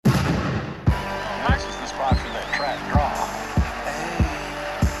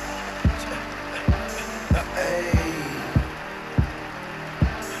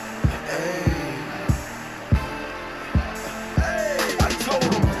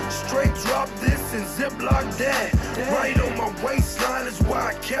Ziploc that. Right on my waistline is why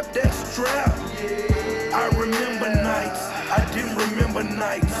I kept that strap. I remember nights, I didn't remember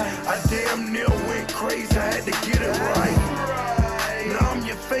nights. I damn near went crazy, I had to get it right. Now I'm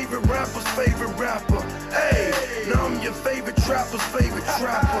your favorite rapper's favorite rapper. Hey, now I'm your favorite trapper's favorite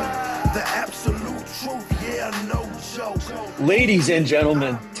trapper. The absolute truth, yeah, no joke. Ladies and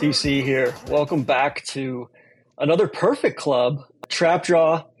gentlemen, TC here. Welcome back to another Perfect Club, Trap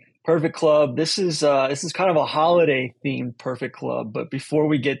Draw Perfect Club. This is kind of a holiday themed Perfect Club. But before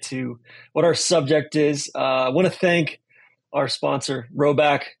we get to what our subject is, I want to thank our sponsor,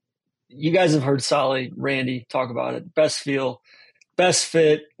 Rhoback. You guys have heard Solly, Randy talk about it. Best feel, best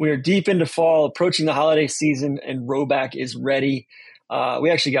fit. We are deep into fall, approaching the holiday season, and Rhoback is ready.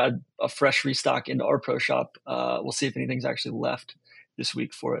 We actually got a fresh restock into our pro shop. We'll see if anything's actually left this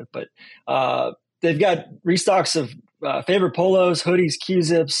week for it. But they've got restocks of favorite polos, hoodies,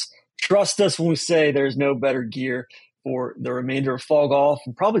 Q-zips. Trust us when we say there's no better gear for the remainder of fall golf.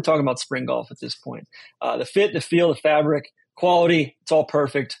 I'm probably talking about spring golf at this point. The fit, the feel, the fabric, quality, it's all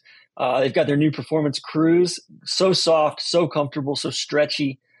perfect. They've got their new Performance Cruise. So soft, so comfortable, so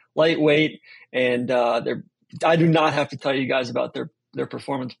stretchy, lightweight. And I do not have to tell you guys about their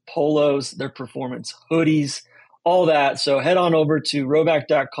performance polos, their performance hoodies, all that. So head on over to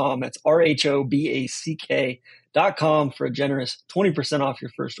rhoback.com. That's RHOBACK.com for a generous 20% off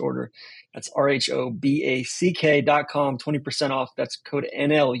your first order. That's RHOBACK.com, 20% off. That's code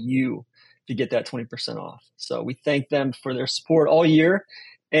NLU to get that 20% off. So we thank them for their support all year.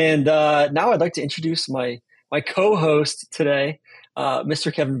 And now I'd like to introduce my co-host today,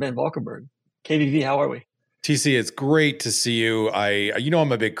 Mr. Kevin Van Valkenburg. KVV, how are we? TC, it's great to see you.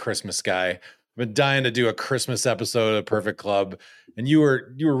 I'm a big Christmas guy. I've been dying to do a Christmas episode of Perfect Club, and you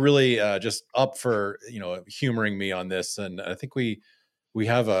were really just up for humoring me on this, and I think we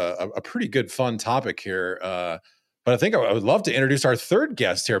have a pretty good fun topic here. But I think I would love to introduce our third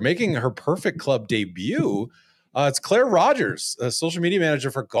guest here, making her Perfect Club debut. It's Claire Rogers, social media manager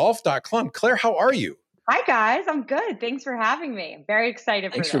for golf.club. Claire, how are you? Hi guys, I'm good. Thanks for having me. I'm very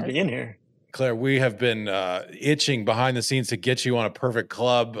excited. Thanks for being here. Claire, we have been itching behind the scenes to get you on a Perfect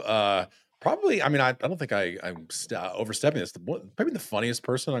Club. Probably, I don't think I'm overstepping this. Maybe the funniest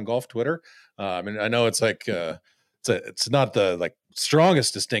person on golf Twitter. I know it's like it's not the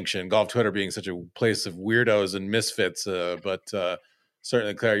strongest distinction, golf Twitter being such a place of weirdos and misfits. But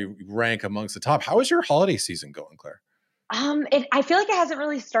certainly, Claire, you rank amongst the top. How is your holiday season going, Claire? I feel like it hasn't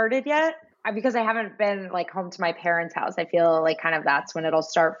really started yet because I haven't been home to my parents' house. I feel like kind of that's when it'll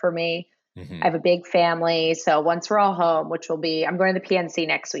start for me. Mm-hmm. I have a big family. So once we're all home, which will be, I'm going to the PNC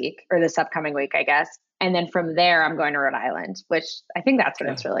next week or this upcoming week, I guess. And then from there, I'm going to Rhode Island, which I think that's when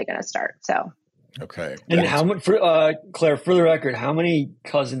it's really going to start. So. Okay. And how much, Claire, for the record, how many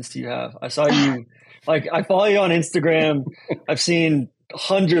cousins do you have? I saw you, I follow you on Instagram. I've seen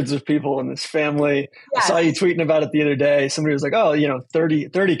hundreds of people in this family. Yes. I saw you tweeting about it the other day. Somebody was like,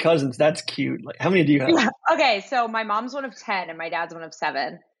 30 cousins. That's cute. How many do you have? Yeah. Okay. So my mom's one of 10 and my dad's one of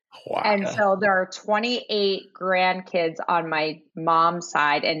 7. Wow. And so there are 28 grandkids on my mom's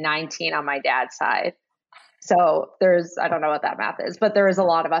side and 19 on my dad's side. So I don't know what that math is, but there is a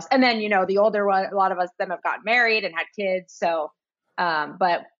lot of us. And then, the older one, a lot of us them have gotten married and had kids. So,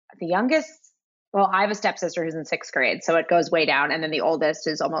 but the youngest, I have a stepsister who's in 6th grade, so it goes way down. And then the oldest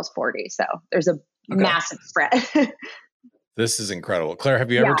is almost 40. So there's a massive spread. This is incredible. Claire,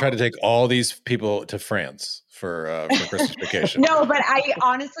 have you ever tried to take all these people to France for Christmas vacation? No, but I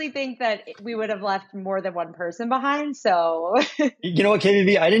honestly think that we would have left more than one person behind. So, you know what,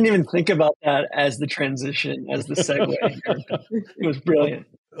 KVV? I didn't even think about that as the transition, as the segue. It was brilliant.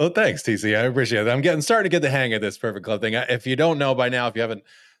 Well, thanks, TC. I appreciate it. I'm starting to get the hang of this Perfect Club thing. If you don't know by now, if you haven't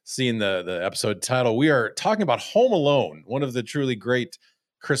seen the episode title, we are talking about Home Alone, one of the truly great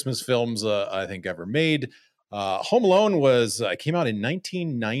Christmas films I think ever made. Home Alone came out in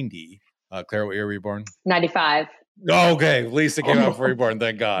 1990. Claire, what year were you born? 95. Oh, okay. At least it came out before you were born.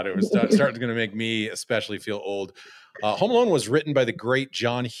 Thank God. It was starting to make me especially feel old. Home Alone was written by the great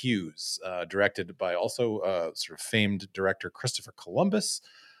John Hughes, directed by also sort of famed director Christopher Columbus.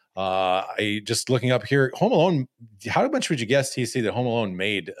 I just looking up here, Home Alone. How much would you guess, TC, that Home Alone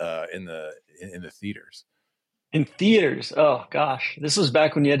made in the theaters? In theaters, oh gosh, this was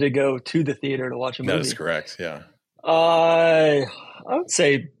back when you had to go to the theater to watch a movie. That is correct. Yeah. I would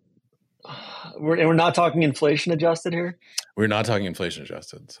say we're not talking inflation adjusted here. We're not talking inflation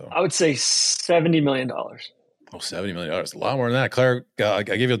adjusted. So I would say $70 million. Oh, $70 million. A lot more than that. Claire, I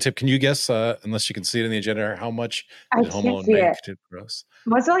gave you a tip. Can you guess, unless you can see it in the agenda, how much did Home Alone make for us?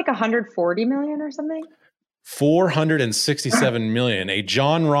 Was it like 140 million or something? $467 million, a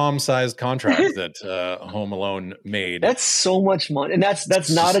John Rahm sized contract that Home Alone made. That's so much money, and that's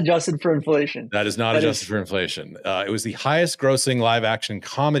not adjusted for inflation. That is not adjusted for inflation. It was the highest grossing live action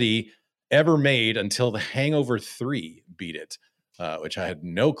comedy ever made until The Hangover 3 beat it, which I had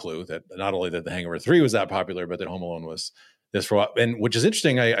no clue that not only that The Hangover 3 was that popular, but that Home Alone was this for a while. And which is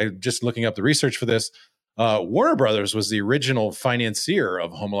interesting, I just looking up the research for this, Warner Brothers was the original financier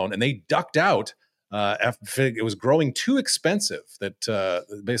of Home Alone, and they ducked out after it was growing too expensive. That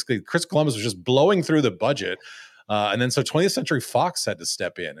basically Chris Columbus was just blowing through the budget. And then so 20th Century Fox had to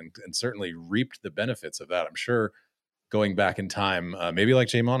step in and certainly reaped the benefits of that. I'm sure going back in time, maybe like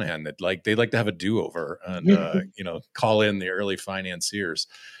Jay Monahan, that they'd like to have a do-over and call in the early financiers.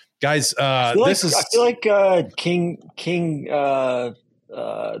 Guys, I feel like the king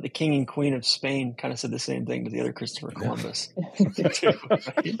and queen of Spain kind of said the same thing to the other Christopher Columbus.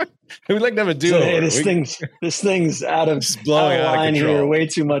 We'd like to have a do-over. So, hey, this thing's out of line here. Way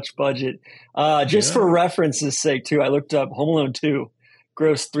too much budget. For reference's sake, too, I looked up Home Alone 2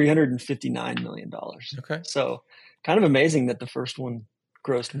 grossed $359 million. Okay, so kind of amazing that the first one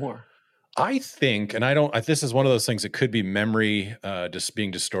grossed more. I think, and this is one of those things that could be memory just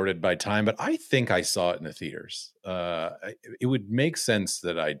being distorted by time, but I think I saw it in the theaters. It would make sense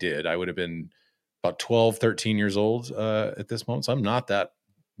that I did. I would have been about 12, 13 years old at this moment. So I'm not that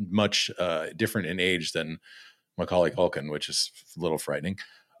much different in age than Macaulay Culkin, which is a little frightening.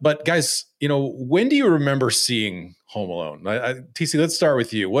 But guys, when do you remember seeing Home Alone? TC, let's start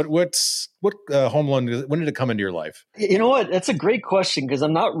with you. What Home Alone? When did it come into your life? You know what? That's a great question because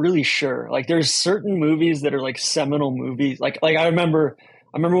I'm not really sure. Like, there's certain movies that are like seminal movies. Like I remember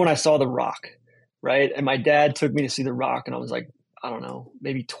when I saw The Rock, right? And my dad took me to see The Rock, and I was like, I don't know,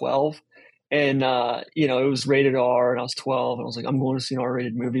 maybe 12. And it was rated R, and I was 12, and I was like, I'm going to see an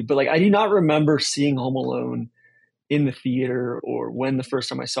R-rated movie. But like, I do not remember seeing Home Alone in the theater or when the first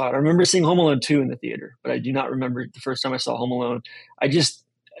time I saw it. I remember seeing Home Alone 2 in the theater, but I do not remember the first time I saw Home Alone. I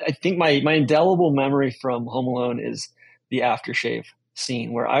think my indelible memory from Home Alone is the aftershave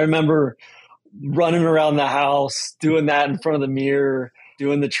scene where I remember running around the house, doing that in front of the mirror,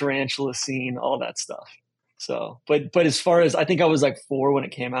 doing the tarantula scene, all that stuff. So, but as far as, I think I was like 4 when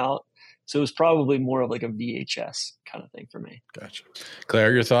it came out. So it was probably more of like a VHS kind of thing for me. Gotcha.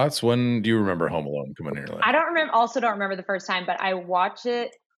 Claire, your thoughts? When do you remember Home Alone coming in your life? I don't remember the first time, but I watch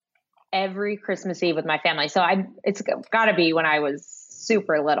it every Christmas Eve with my family. So it's got to be when I was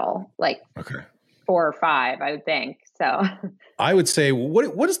super little, like 4 or 5, I would think. So I would say,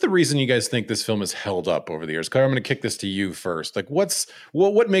 what is the reason you guys think this film has held up over the years? Claire, I'm going to kick this to you first. Like,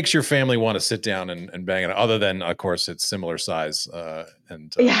 what makes your family want to sit down and bang it, other than, of course, it's similar size?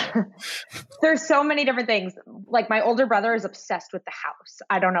 There's so many different things. Like, my older brother is obsessed with the house.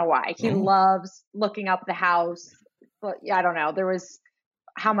 I don't know why. He loves looking up the house. But I don't know. There was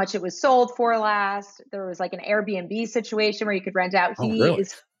how much it was sold for last. There was like an Airbnb situation where you could rent out. He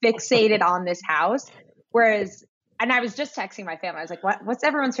is fixated on this house. Whereas, and I was just texting my family. I was like, what's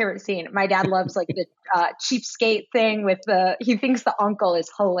everyone's favorite scene? My dad loves like the cheapskate thing he thinks the uncle is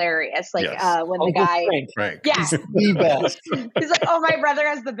hilarious. Like when Uncle the guy, Frank. Yeah. The best. He's like, oh, my brother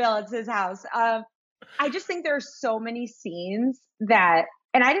has the bill. It's his house. I just think there are so many scenes that,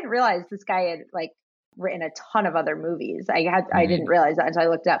 and I didn't realize this guy had like written a ton of other movies. I didn't realize that until I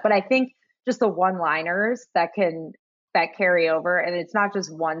looked it up. But I think just the one-liners that carry over, and it's not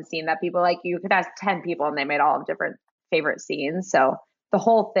just one scene that people like. You could ask 10 people and they made all of different favorite scenes. So the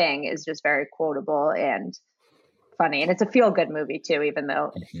whole thing is just very quotable and funny, and it's a feel-good movie too, even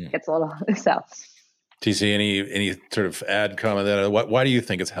though it gets a little so. TC, any sort of ad comment that? Why do you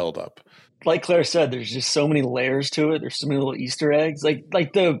think it's held up? Like Claire said, there's just so many layers to it. There's so many little Easter eggs, like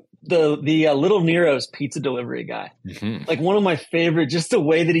the Little Nero's pizza delivery guy. Like, one of my favorite, just the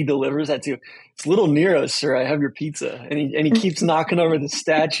way that he delivers that to, it's Little Nero's, sir, I have your pizza. And he keeps knocking over the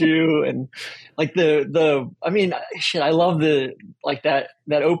statue. And like I love that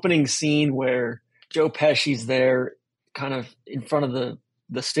opening scene where Joe Pesci's there kind of in front of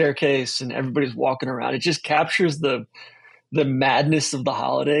the staircase and everybody's walking around. It just captures the madness of the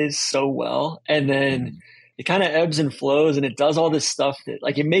holidays so well. And then it kind of ebbs and flows, and it does all this stuff that,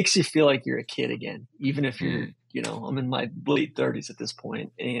 like, it makes you feel like you're a kid again, even if you're, I'm in my late 30s at this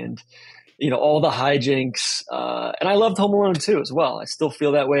point, and all the hijinks. And I loved Home Alone 2 as well. I still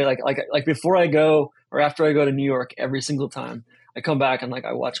feel that way. Like before I go or after I go to New York, every single time I come back and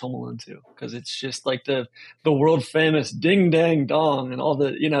I watch Home Alone 2, because it's just like the world famous ding dang dong and all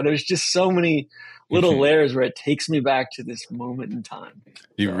the, there's just so many little layers where it takes me back to this moment in time.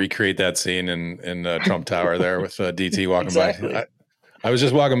 You recreate that scene in Trump Tower there with DT walking by. I was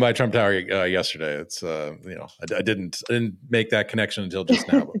just walking by Trump Tower yesterday. It's I didn't make that connection until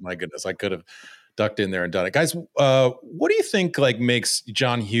just now. But my goodness, I could have ducked in there and done it, guys. What do you think makes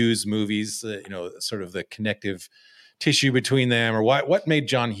John Hughes movies? Sort of the connective tissue between them, or what made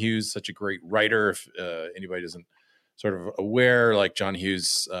John Hughes such a great writer? If anybody isn't sort of aware, like John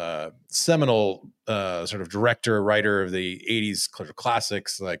Hughes, seminal sort of director, writer of the 80s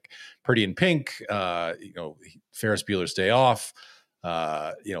classics like Pretty in Pink, Ferris Bueller's Day Off,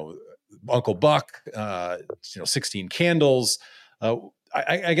 Uncle Buck, 16 Candles.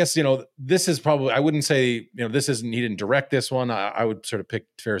 I guess, this is probably, I wouldn't say, this isn't, he didn't direct this one. I would sort of pick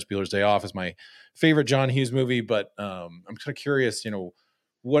Ferris Bueller's Day Off as my favorite John Hughes movie, but I'm kind of curious,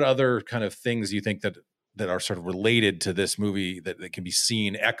 what other kind of things you think that are sort of related to this movie that can be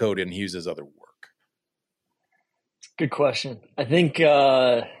seen, echoed in Hughes's other work? Good question. I think,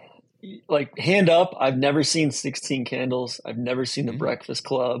 hand up, I've never seen 16 Candles. I've never seen The Breakfast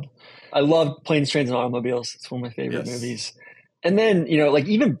Club. I love Planes, Trains, and Automobiles. It's one of my favorite movies. And then,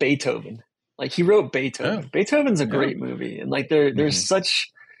 even Beethoven, he wrote Beethoven. Yeah. Beethoven's a great movie. And there's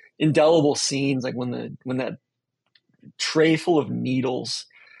such indelible scenes, like when that tray full of needles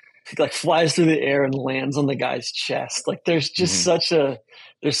flies through the air and lands on the guy's chest. There's just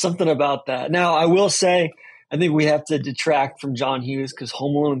there's something about that. Now, I will say, I think we have to detract from John Hughes because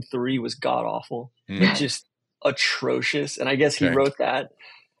Home Alone 3 was god awful. Just atrocious. And I guess he wrote that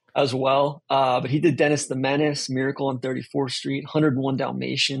as well. But he did Dennis the Menace, Miracle on 34th Street, 101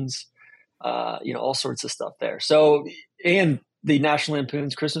 Dalmatians, all sorts of stuff there. So, and the National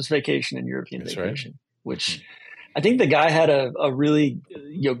Lampoon's Christmas Vacation and European Vacation, which I think the guy had a really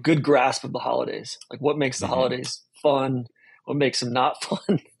good grasp of the holidays, what makes the holidays fun, what makes them not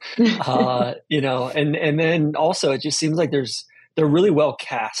fun, and then also it just seems like they're really well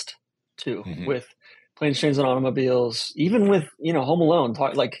cast too, with Planes, Trains, and Automobiles, even with Home Alone.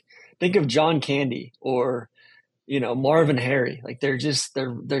 Think of John Candy or Marv and Harry.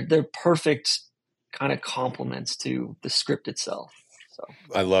 They're perfect kind of complements to the script itself. So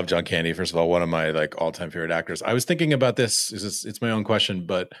I love John Candy. First of all, one of my all-time favorite actors. I was thinking about this. It's my own question,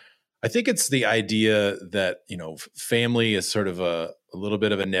 but I think it's the idea that family is sort of a little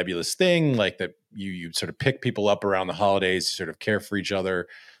bit of a nebulous thing. That you sort of pick people up around the holidays, you sort of care for each other.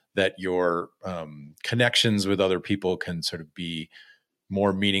 That your connections with other people can sort of be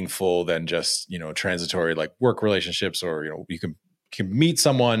more meaningful than just transitory work relationships, or you can meet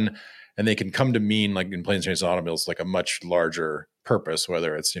someone and they can come to mean, in Planes, Trains, and Automobiles, a much larger purpose,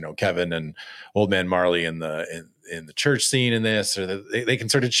 whether it's Kevin and Old Man Marley in the church scene in this, or they can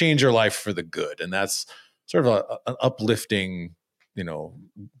sort of change your life for the good, and that's sort of an uplifting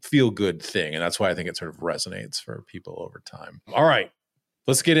feel good thing, and that's why I think it sort of resonates for people over time. All right,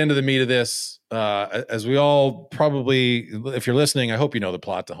 let's get into the meat of this. As we all probably, if you're listening, I hope you know the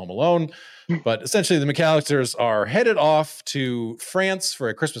plot to Home Alone. But essentially, the McAllisters are headed off to France for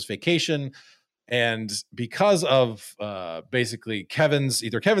a Christmas vacation. And because of basically Kevin's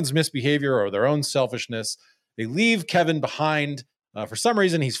misbehavior or their own selfishness, they leave Kevin behind. For some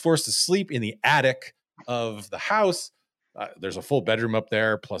reason, he's forced to sleep in the attic of the house. There's a full bedroom up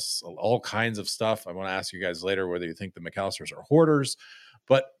there, plus all kinds of stuff. I want to ask you guys later whether you think the McAllisters are hoarders.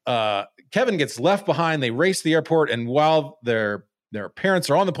 But Kevin gets left behind. They race to the airport, and while their parents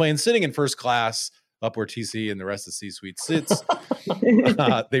are on the plane sitting in first class, up where TC and the rest of the C-suite sits,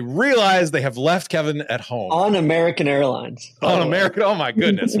 they realize they have left Kevin at home. On American Airlines. On American, oh my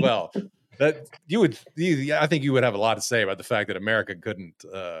goodness. Well, I think you would have a lot to say about the fact that America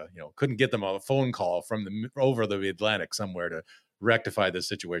couldn't get them a phone call from over the Atlantic somewhere to rectify this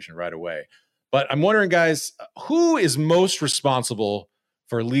situation right away. But I'm wondering, guys, who is most responsible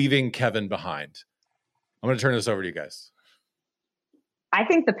for leaving Kevin behind? I'm going to turn this over to you guys. I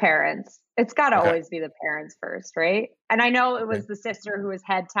think the parents. It's got to always be the parents first, right? And I know it was the sister who was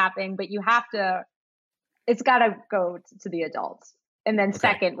head tapping, but it's got to go to the adults. And then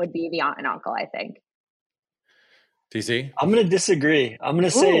second would be the aunt and uncle, I think. TC? I'm going to disagree. I'm going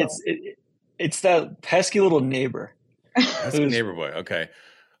to say it's that pesky little neighbor. Pesky neighbor boy. Okay.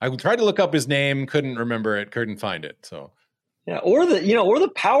 I tried to look up his name, couldn't remember it, couldn't find it. So yeah, or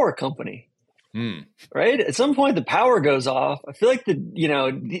the power company. Right? At some point the power goes off. I feel like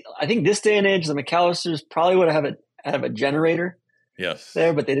I think this day and age, the McAllisters probably would have a generator. Yes.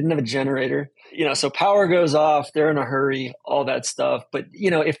 There, but they didn't have a generator. So power goes off, they're in a hurry, all that stuff. But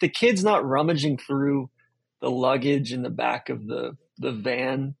if the kid's not rummaging through the luggage in the back of the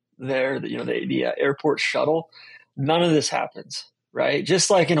van there, the airport shuttle, none of this happens, right? Just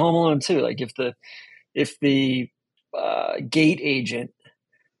like in Home Alone 2, if the gate agent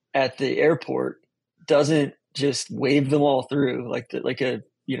at the airport doesn't just waved them all through like a,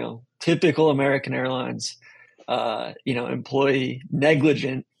 you know, typical American Airlines, you know, employee,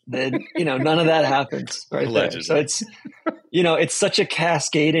 negligent, that, you know, none of that happens right there. So it's, you know, it's such a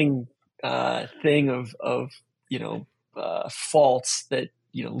cascading thing of, you know, faults that,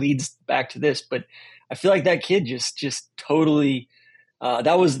 you know, leads back to this. But I feel like that kid just totally,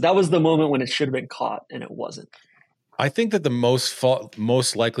 that was the moment when it should have been caught, and it wasn't. I think that the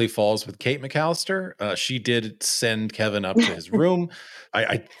most likely falls with Kate McAllister. She did send Kevin up to his room.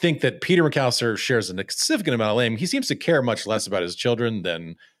 I think that Peter McAllister shares a significant amount of blame. He seems to care much less about his children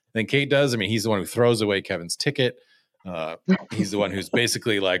than Kate does. I mean, he's the one who throws away Kevin's ticket. He's the one who's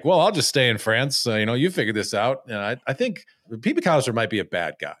basically like, well, I'll just stay in France. You know, you figure this out. And I think Pete McAllister might be a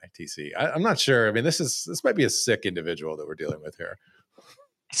bad guy, TC. I'm not sure. I mean, this might be a sick individual that we're dealing with here.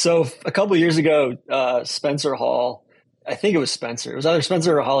 So a couple of years ago, Spencer Hall, I think it was Spencer. It was either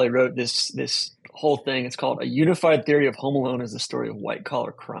Spencer or Holly wrote this whole thing. It's called A Unified Theory of Home Alone as the Story of White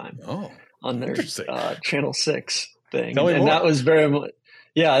Collar Crime. Oh, on their Channel 6 thing. Tell me more. That was very much,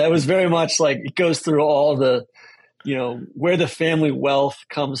 that was very much like, it goes through all the, you know, where the family wealth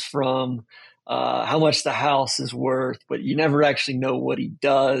comes from, how much the house is worth, but you never actually know what he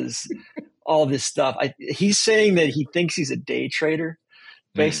does, all this stuff. He's saying that he thinks he's a day trader,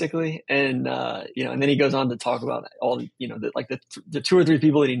 basically. And, you know, and then he goes on to talk about all the, you know, the 2 or 3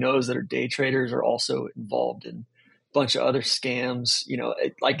 people that he knows that are day traders are also involved in a bunch of other scams. You know,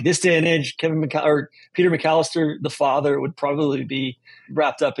 like this day and age, Peter McAllister, the father, would probably be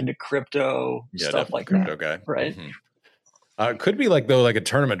wrapped up into crypto, stuff like crypto that. Guy. Right. Mm-hmm. It could be like a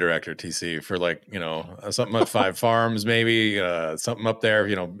tournament director, TC, for like, you know, something at 5 Farms, maybe something up there,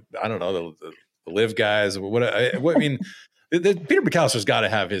 you know, I don't know, the live guys. I mean, Peter McAllister's got to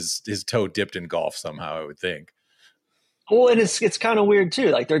have his toe dipped in golf somehow, I would think. Well, and it's kind of weird too.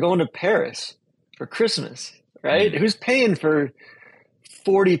 Like they're going to Paris for Christmas, right? Who's paying for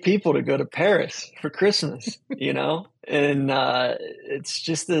 40 people to go to Paris for Christmas, you know? And it's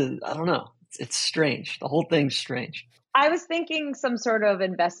just I don't know. It's strange. The whole thing's strange. I was thinking some sort of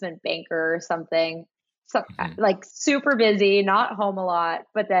investment banker or something, like super busy, not home a lot,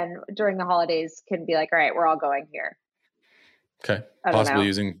 but then during the holidays can be like, all right, we're all going here. Okay.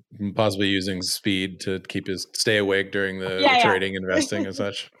 Possibly using speed to stay awake during the trading, investing and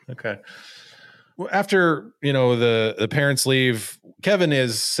such. Okay. Well, after, you know, the parents leave, Kevin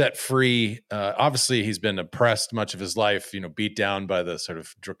is set free. Obviously, he's been oppressed much of his life, you know, beat down by the sort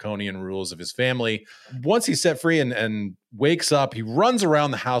of draconian rules of his family. Once he's set free and wakes up, he runs around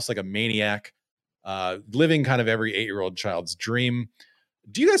the house like a maniac, living kind of every 8-year-old child's dream.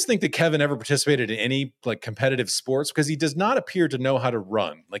 Do you guys think that Kevin ever participated in any like competitive sports? Because he does not appear to know how to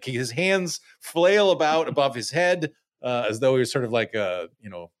run. Like his hands flail about above his head as though he was sort of like you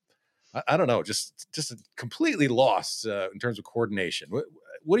know, I don't know, just completely lost in terms of coordination.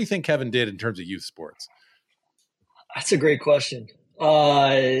 What do you think Kevin did in terms of youth sports? That's a great question.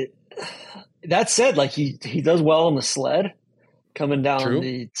 That said, like he does well on the sled coming down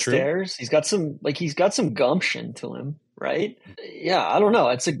the stairs. He's got some gumption to him, right? Yeah, I don't know.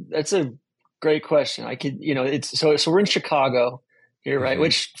 That's a great question. I could, you know, it's so we're in Chicago here, right?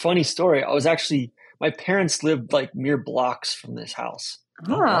 Which funny story. My parents lived like mere blocks from this house.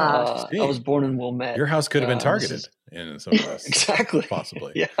 I was born in Wilmette. Your house could have been targeted in some of this. Exactly.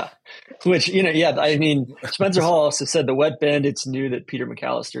 Possibly. Yeah. Which, you know, I mean, Spencer Hall also said the Wet Bandits knew that Peter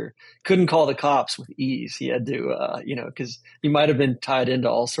McAllister couldn't call the cops with ease. He had to, you know, because he might have been tied into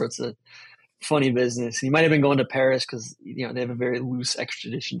all sorts of funny business. He might have been going to Paris because, you know, they have a very loose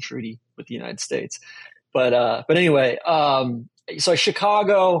extradition treaty with the United States. But anyway, so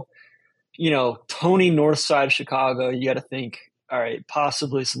Chicago, you know, Tony, north side of Chicago, you got to think, all right,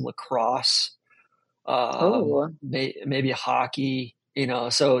 possibly some lacrosse, maybe hockey, you know,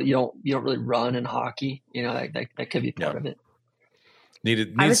 so you don't really run in hockey, you know, that could be part of it.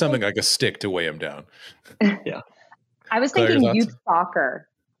 Needed something like a stick to weigh him down. Yeah. I was thinking youth soccer.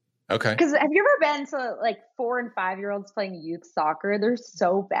 Okay. Because have you ever been to like 4 and 5-year-olds playing youth soccer? They're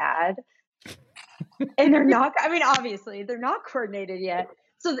so bad. And they're not, I mean, obviously they're not coordinated yet.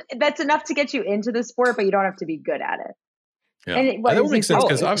 So that's enough to get you into the sport, but you don't have to be good at it. Yeah. And that would make sense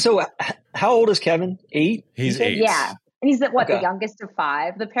because so how old is Kevin? 8? He's 8. Yeah. And he's the youngest of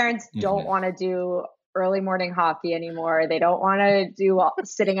 5. The parents don't want to do early morning hockey anymore. They don't want to do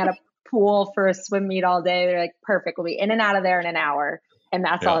sitting at a pool for a swim meet all day. They're like, perfect. We'll be in and out of there in an hour. And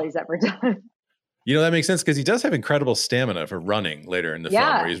that's all he's ever done. You know, that makes sense because he does have incredible stamina for running later in the film,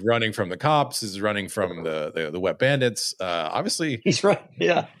 where he's running from the cops, he's running from the Wet Bandits. Obviously, he's right.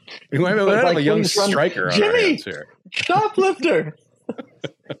 Yeah, we might have a young striker on our hands here. Shoplifter.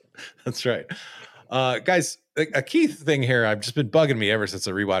 That's right. Guys, a key thing here, I've just been bugging me ever since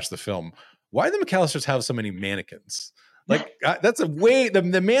I rewatched the film. Why do the McAllisters have so many mannequins? Like that's a way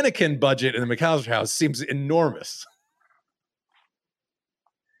the mannequin budget in the McAllister house seems enormous.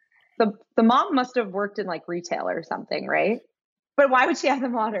 The mom must have worked in like retail or something, right? But why would she have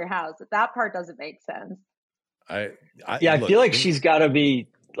them all in her house? That part doesn't make sense. I feel like she's got to be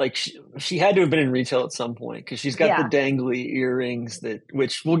like she had to have been in retail at some point because she's got the dangly earrings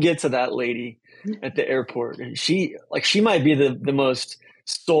which we'll get to that lady at the airport. And she might be the most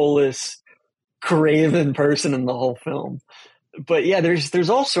soulless, craven person in the whole film. But yeah, there's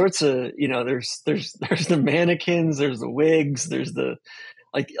all sorts of, there's the mannequins, there's the wigs, there's the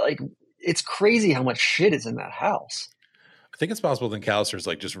like it's crazy how much shit is in that house. I think it's possible the McAllisters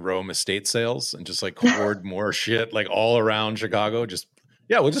like just roam estate sales and just like hoard more shit like all around Chicago.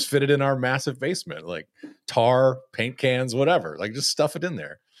 We'll just fit it in our massive basement, like tar, paint cans, whatever. Like just stuff it in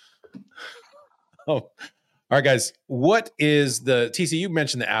there. Oh, all right, guys. What is TC? You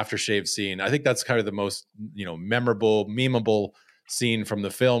mentioned the aftershave scene. I think that's kind of the most memorable, memeable scene from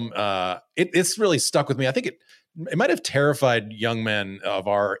the film. It's really stuck with me. I think it might have terrified young men of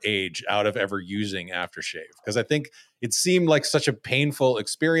our age out of ever using aftershave because I think it seemed like such a painful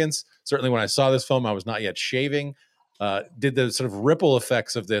experience. Certainly when I saw this film, I was not yet shaving. Did the sort of ripple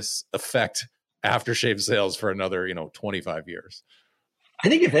effects of this affect aftershave sales for another, 25 years? I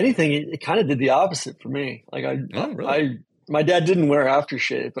think if anything, it kind of did the opposite for me. Like my dad didn't wear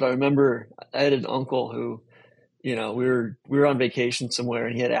aftershave, but I remember I had an uncle who, we were on vacation somewhere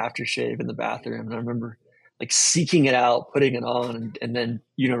and he had aftershave in the bathroom. And I remember like seeking it out, putting it on, and then,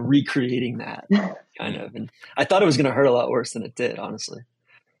 recreating that kind of. And I thought it was going to hurt a lot worse than it did, honestly.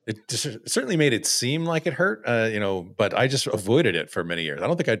 It certainly made it seem like it hurt, but I just avoided it for many years. I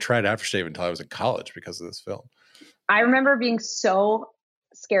don't think I tried aftershave until I was in college because of this film. I remember being so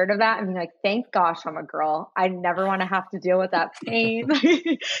scared of that and being like, thank gosh I'm a girl. I never want to have to deal with that pain.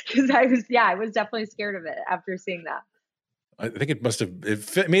 Because I was definitely scared of it after seeing that. I think it must have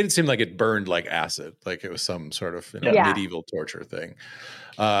made it seem like it burned like acid, like it was some sort of medieval torture thing.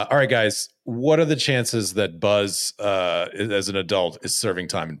 All right, guys, what are the chances that Buzz, as an adult, is serving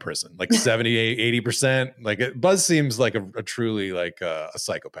time in prison? Like 70, 80%? Like Buzz seems like a truly like a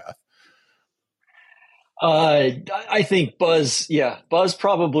psychopath. I think Buzz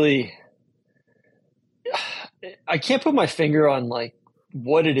probably. I can't put my finger on like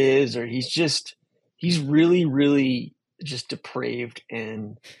what it is, or he's really, really just depraved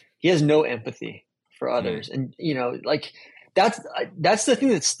and he has no empathy for others. And, like that's the thing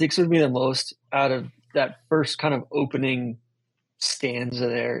that sticks with me the most out of that first kind of opening stanza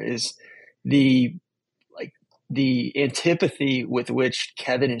there is the antipathy with which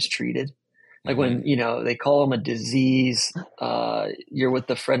Kevin is treated. Like when, they call him a disease, you're what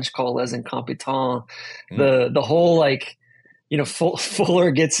the French call les incompetents. The whole like, Fuller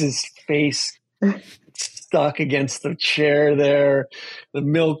gets his face stuck against the chair there. The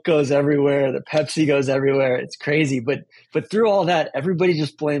milk goes everywhere. The Pepsi goes everywhere. It's crazy. But through all that, everybody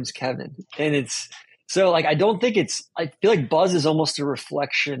just blames Kevin. And it's so like, I feel like Buzz is almost a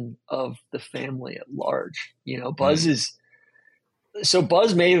reflection of the family at large. Buzz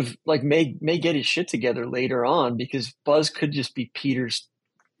may have like, may get his shit together later on because Buzz could just be Peter's,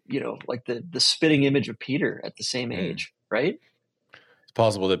 like the spitting image of Peter at the same age. Right.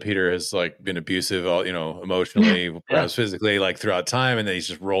 Possible that Peter has like been abusive, emotionally, perhaps physically, like throughout time, and then he's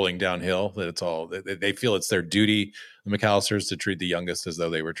just rolling downhill. That it's all they feel it's their duty, the McAllisters, to treat the youngest as though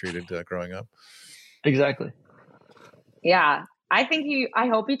they were treated growing up. Exactly. Yeah, I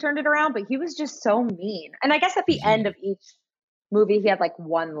hope he turned it around, but he was just so mean. And I guess at the end of each movie, he had like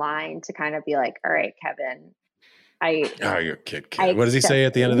one line to kind of be like, "All right, Kevin, you're a kid. What does he say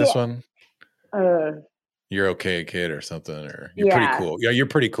at the end of this one? You're okay, kid, or something, or you're pretty cool. Yeah, you're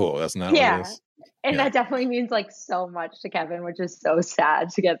pretty cool. That's not what it is. And that definitely means like so much to Kevin, which is so sad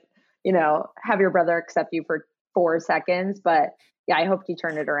to get, have your brother accept you for 4 seconds. But yeah, I hope he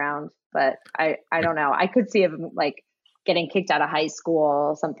turned it around. But I don't know. I could see him like getting kicked out of high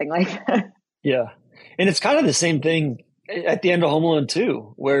school, something like that. Yeah. And it's kind of the same thing at the end of Home Alone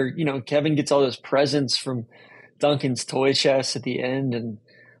 2, where, Kevin gets all those presents from Duncan's toy chest at the end. And,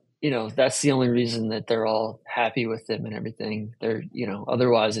 that's the only reason that they're all happy with him and everything. They're,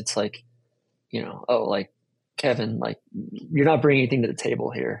 otherwise it's like, like Kevin, like you're not bringing anything to the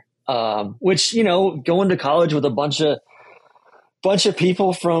table here. Which, going to college with a bunch of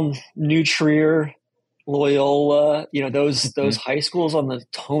people from New Trier, Loyola, those high schools on the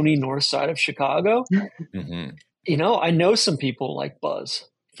Tony north side of Chicago. I know some people like Buzz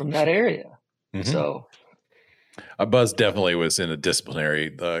from that area. So Buzz definitely was in a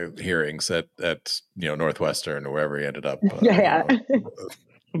disciplinary hearings at Northwestern or wherever he ended up. Yeah.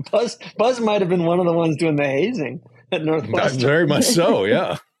 Buzz might have been one of the ones doing the hazing at Northwestern. Very much so,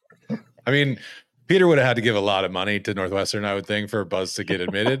 yeah. I mean, Peter would have had to give a lot of money to Northwestern, I would think, for Buzz to get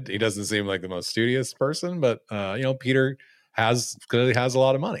admitted. He doesn't seem like the most studious person, but Peter clearly has a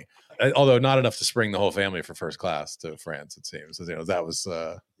lot of money, although not enough to spring the whole family for first class to France. It seems that was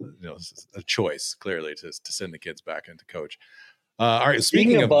a choice clearly to send the kids back into coach. All right,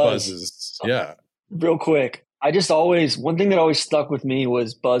 speaking of Buzz's, yeah, real quick, one thing that always stuck with me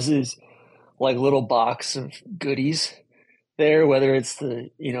was Buzz's like little box of goodies there, whether it's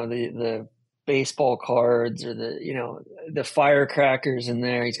the baseball cards or the firecrackers in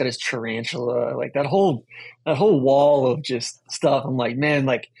there. He's got his tarantula, like that whole wall of just stuff. I'm like, man,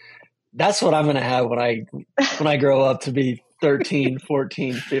 like that's what I'm going to have when I grow up to be 13,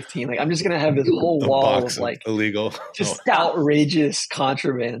 14, 15. Like I'm just going to have this whole wall of like illegal, just outrageous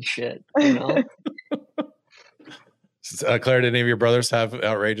contraband shit, Claire, did any of your brothers have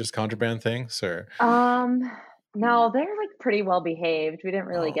outrageous contraband things or? No, they're like pretty well behaved. We didn't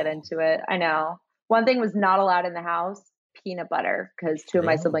really get into it. I know. One thing was not allowed in the house, peanut butter, because two of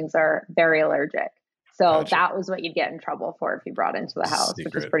my siblings are very allergic. So that was what you'd get in trouble for if you brought into the house,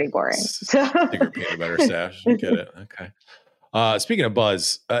 which is pretty boring. Secret peanut butter stash. I get it. Okay. Speaking of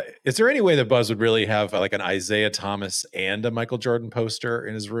Buzz, is there any way that Buzz would really have like an Isaiah Thomas and a Michael Jordan poster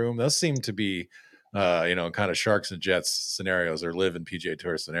in his room? Those seem to be kind of Sharks and Jets scenarios or live in PGA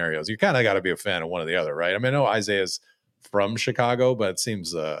Tour scenarios. You kind of got to be a fan of one or the other, right? I mean, I know Isaiah's from Chicago, but it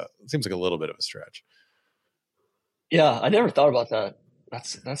seems like a little bit of a stretch. Yeah, I never thought about that.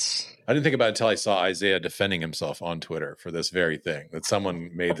 That's. I didn't think about it until I saw Isaiah defending himself on Twitter for this very thing, that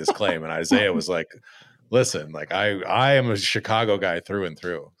someone made this claim, and Isaiah was like, "Listen, like I am a Chicago guy through and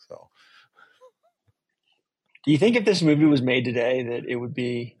through." So, do you think if this movie was made today, that it would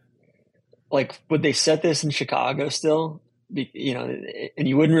be? Like, would they set this in Chicago still? And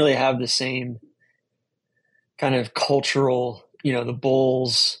you wouldn't really have the same kind of cultural, the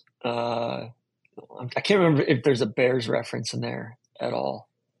Bulls. I can't remember if there's a Bears reference in there at all.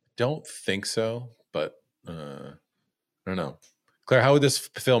 Don't think so, but I don't know. Claire, how would this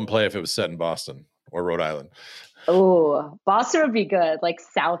film play if it was set in Boston or Rhode Island? Oh, Boston would be good. Like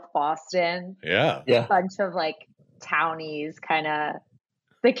South Boston. Yeah. A bunch of like townies kind of.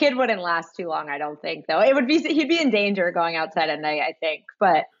 The kid wouldn't last too long, I don't think, though. He'd be in danger going outside at night, I think.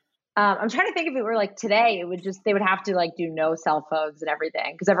 But I'm trying to think if it were like today, they would have to like do no cell phones and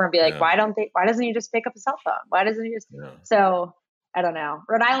everything. Because everyone would be like, why doesn't he just pick up a cell phone? Why doesn't he just? Yeah. So I don't know.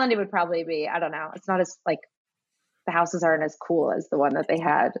 Rhode Island, it would probably be, I don't know. It's not as like, the houses aren't as cool as the one that they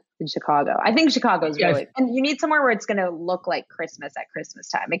had in Chicago. I think Chicago's really, and you need somewhere where it's going to look like Christmas at Christmas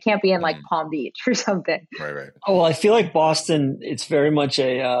time. It can't be in like Palm Beach or something. Right. Oh, well, I feel like Boston, it's very much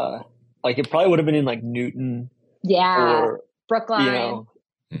a, like it probably would have been in like Newton. Yeah. Or, Brookline.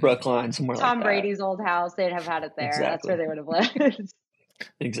 Brookline, somewhere like that. Tom Brady's old house. They'd have had it there. Exactly. That's where they would have lived.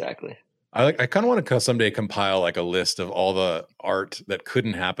 Exactly. I kind of want to someday compile like a list of all the art that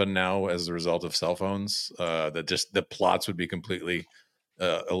couldn't happen now as a result of cell phones. That just the plots would be completely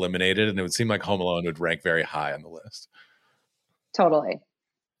eliminated, and it would seem like Home Alone would rank very high on the list. Totally.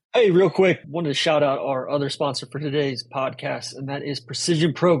 Hey, real quick, wanted to shout out our other sponsor for today's podcast, and that is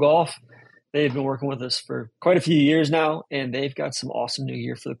Precision Pro Golf. They've been working with us for quite a few years now, and they've got some awesome new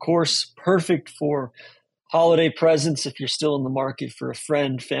gear for the course, perfect for holiday presents if you're still in the market for a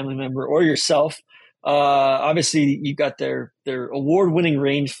friend, family member, or yourself. Obviously, you got their award-winning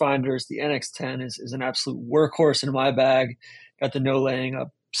rangefinders. The NX10 is an absolute workhorse in my bag. Got the no laying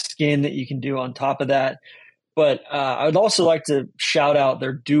up skin that you can do on top of that. But I would also like to shout out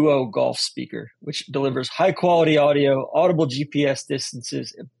their Duo golf speaker, which delivers high-quality audio, audible GPS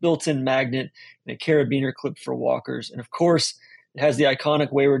distances, a built-in magnet, and a carabiner clip for walkers. And, of course, it has the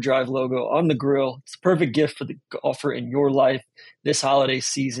iconic Wayward Drive logo on the grill. It's the perfect gift for the golfer in your life this holiday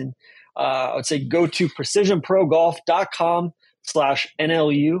season. I would say go to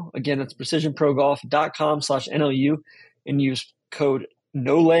precisionprogolf.com/NLU. Again, that's precisionprogolf.com/NLU and use code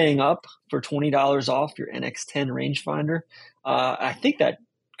NOLAYINGUP for $20 off your NX10 rangefinder. I think that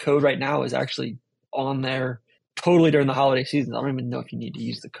code right now is actually on there totally during the holiday season. I don't even know if you need to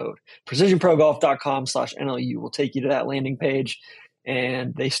use the code. precisionprogolf.com/NLU will take you to that landing page,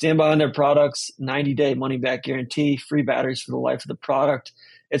 and they stand behind their products, 90-day money-back guarantee, free batteries for the life of the product,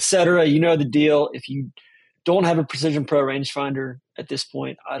 etc. You know the deal. If you don't have a Precision Pro rangefinder at this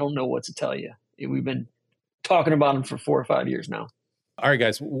point, I don't know what to tell you. We've been talking about them for 4 or 5 years now. All right,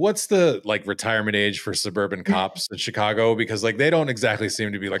 guys, what's the like retirement age for suburban cops in Chicago? Because like they don't exactly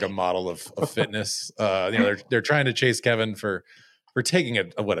seem to be like a model of fitness. They're trying to chase Kevin for taking a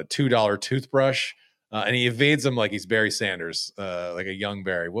 $2 toothbrush, and he evades them like he's Barry Sanders, like a young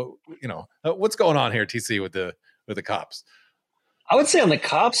Barry. What's going on here, TC, with the cops? I would say on the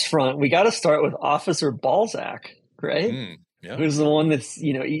cops front, we got to start with Officer Balzac, right? Yeah. Who's the one that's,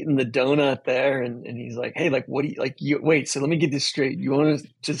 eating the donut there. And he's like, hey, like, what do you wait, so let me get this straight. You want to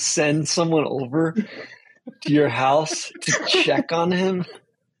just send someone over to your house to check on him?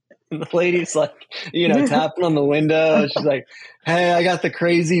 And the lady's like, tapping on the window. She's like, hey, I got the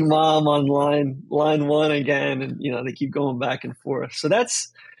crazy mom on line one again. And, they keep going back and forth. So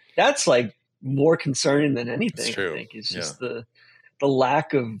that's like more concerning than anything. It's true. I think it's just the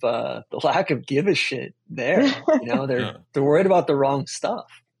lack of give a shit there. They're worried about the wrong stuff,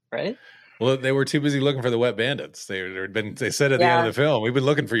 right? Well, they were too busy looking for the wet bandits. They said at the end of the film, we've been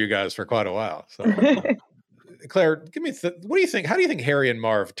looking for you guys for quite a while. So, Claire, give me what do you think? How do you think Harry and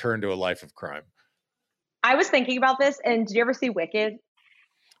Marv turned to a life of crime? I was thinking about this, and did you ever see Wicked?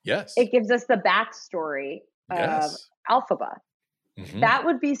 Yes. It gives us the backstory of Elphaba. Mm-hmm. That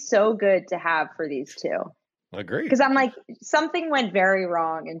would be so good to have for these two. Agreed. Because I'm like, something went very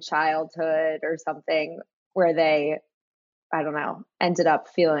wrong in childhood or something where they, I don't know, ended up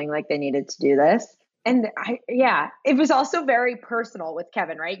feeling like they needed to do this. And it was also very personal with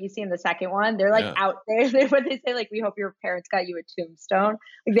Kevin, right? You see in the second one, they're like out there. What they say, like, we hope your parents got you a tombstone.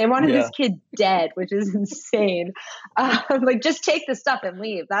 Like they wanted this kid dead, which is insane. Like just take the stuff and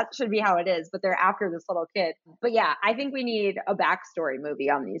leave. That should be how it is. But they're after this little kid. But yeah, I think we need a backstory movie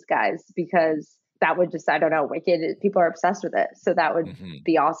on these guys because that would just, I don't know, Wicked, people are obsessed with it. So that would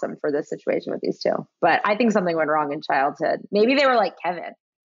be awesome for this situation with these two. But I think something went wrong in childhood. Maybe they were like Kevin.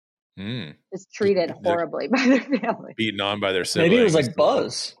 Just treated horribly by their family. Beaten on by their siblings. Maybe it was like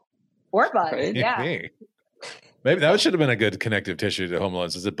Buzz. Or Buzz, right? yeah. Maybe that should have been a good connective tissue to Home Alone.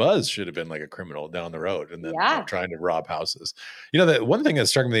 Is that Buzz should have been like a criminal down the road and then trying to rob houses. The one thing that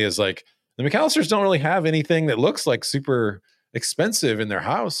struck me is like the McAllisters don't really have anything that looks like super expensive in their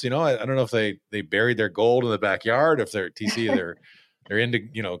house. I don't know if they buried their gold in the backyard, if they're TC, they're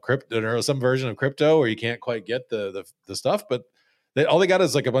into crypto or some version of crypto, or you can't quite get the stuff, but all they got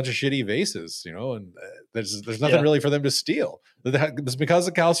is like a bunch of shitty vases, and there's nothing really for them to steal. It's because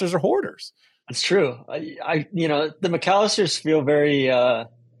the McAllisters are hoarders. It's true. The McAllisters feel very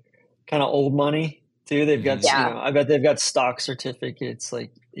kind of old money too. They've got, I bet they've got stock certificates,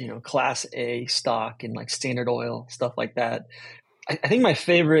 like, class A stock and like Standard Oil, stuff like that. I think my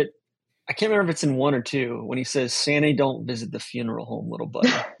favorite, I can't remember if it's in 1 or 2, when he says, Santa, don't visit the funeral home, little buddy.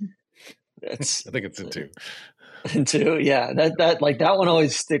 I think it's in 2. And 2, yeah, that one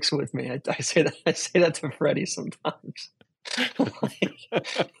always sticks with me. I say that to Freddie sometimes.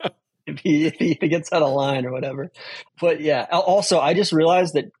 if he gets out of line or whatever. But yeah, also I just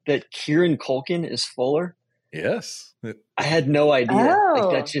realized that Kieran Culkin is Fuller. Yes, I had no idea.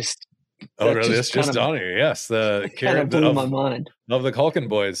 Like that just. Really? It's just on here. Yes, the Kieran blew my mind. Of the Culkin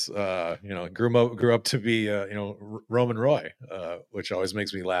boys, grew up to be Roman Roy, which always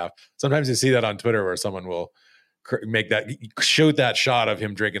makes me laugh. Sometimes you see that on Twitter where someone will shoot that shot of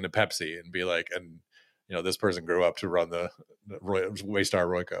him drinking the Pepsi and be like, and this person grew up to run the Waystar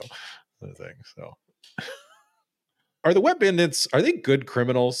Royco thing. So, are the wet bandits? Are they good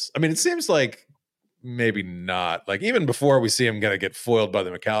criminals? I mean, it seems like maybe not. Like even before we see him gonna get foiled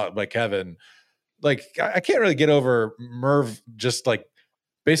by Kevin, like I can't really get over Merv just like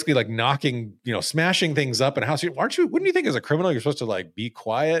basically like knocking, smashing things up in a house. Wouldn't you think as a criminal you're supposed to like be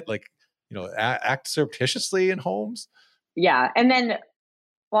quiet, like act surreptitiously in homes? Yeah, and then,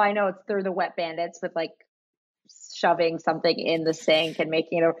 well, I know they're the wet bandits with like shoving something in the sink and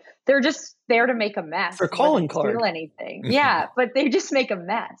making it. They're just there to make a mess. For calling card. Steal anything? Yeah, but they just make a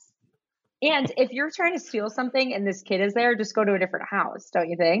mess. And if you're trying to steal something and this kid is there, just go to a different house, don't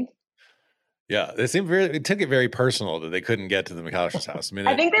you think? Yeah, it took it very personal that they couldn't get to the McAllister's house. I mean,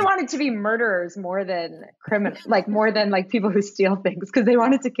 I think they wanted to be murderers more than more than like people who steal things, because they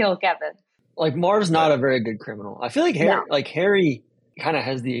wanted to kill Kevin. Like Marv's not a very good criminal. I feel like Harry kind of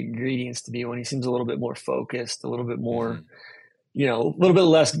has the ingredients to be, when he seems a little bit more focused, a little bit more, a little bit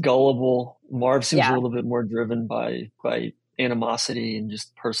less gullible. Marv seems a little bit more driven by animosity and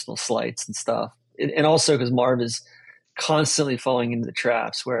just personal slights and stuff. And also because Marv is constantly falling into the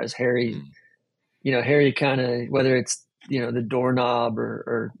traps, whereas Harry, Harry kind of, whether it's, the doorknob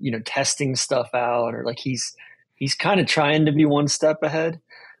or testing stuff out, or like he's kind of trying to be one step ahead.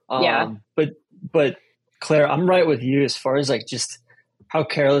 But Claire, I'm right with you as far as like just how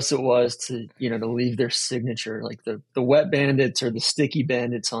careless it was to, to leave their signature, like the wet bandits or the sticky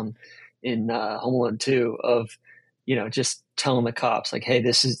bandits in Home Alone 2 of, just telling the cops like, hey,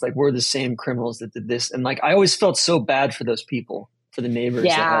 this is like, we're the same criminals that did this. And like, I always felt so bad for those people, for the neighbors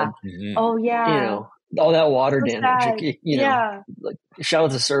that had, Oh yeah. All that water So damage, sad. like shout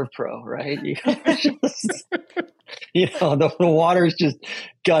out to ServPro, right? The water is just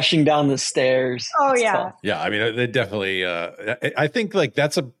gushing down the stairs. Oh It's yeah. tough. Yeah, I mean, they definitely. I think like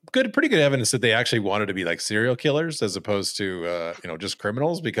that's pretty good evidence that they actually wanted to be like serial killers as opposed to just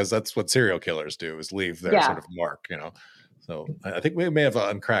criminals, because that's what serial killers do, is leave their sort of mark. So I think we may have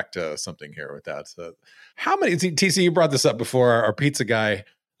uncracked something here with that. So how many? TC, you brought this up before. Our pizza guy.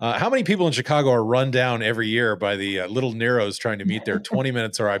 How many people in Chicago are run down every year by the Little Neros trying to meet their 20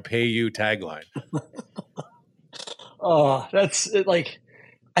 minutes or I pay you tagline? Oh, that's like,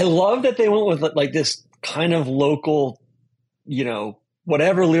 I love that they went with like this kind of local,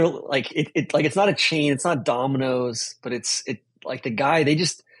 whatever little, like it like, it's not a chain, it's not Domino's, but it's like the guy,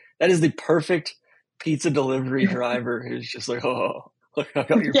 that is the perfect pizza delivery driver who's just like, oh, look, I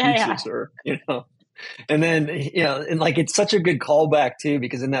got your pizza, sir, And then, and like, it's such a good callback too,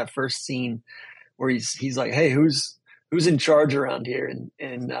 because in that first scene where he's like, hey, who's in charge around here?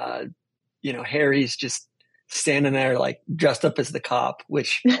 And Harry's just standing there like dressed up as the cop,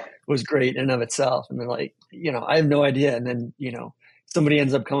 which was great in and of itself. And they're like, I have no idea. And then, somebody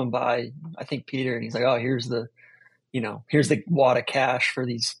ends up coming by, I think Peter, and he's like, oh, here's the wad of cash for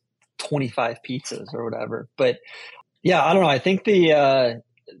these 25 pizzas or whatever. But yeah, I don't know. I think the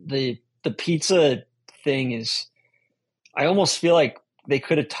pizza thing is, I almost feel like they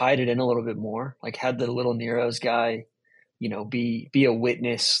could have tied it in a little bit more, like had the Little Nero's guy, be a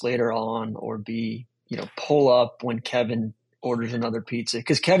witness later on, or be, pull up when Kevin orders another pizza.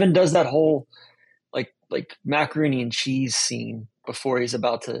 Because Kevin does that whole like macaroni and cheese scene before he's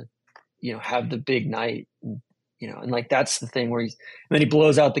about to, have the big night. And like, that's the thing where and then he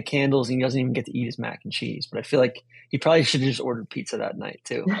blows out the candles and he doesn't even get to eat his mac and cheese. But I feel like he probably should have just ordered pizza that night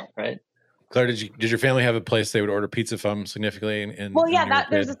too, right? Claire, did your family have a place they would order pizza from significantly?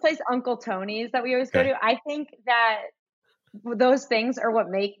 There's this place, Uncle Tony's, that we always go to. I think that those things are what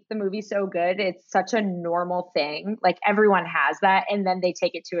make the movie so good. It's such a normal thing. Like, everyone has that. And then they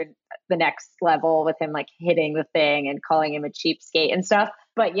take it to the next level with him, like hitting the thing and calling him a cheapskate and stuff.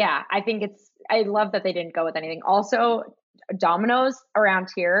 But yeah, I love that they didn't go with anything. Also, Domino's around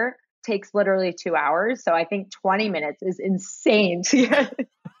here takes literally 2 hours. So I think 20 minutes is insane to get.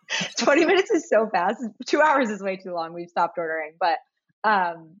 20 minutes is so fast. 2 hours is way too long. We've stopped ordering. But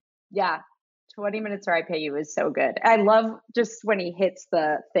yeah, 20 minutes or I pay you is so good. I love just when he hits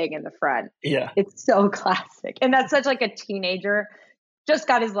the thing in the front. Yeah. It's so classic. And that's such like a teenager. Just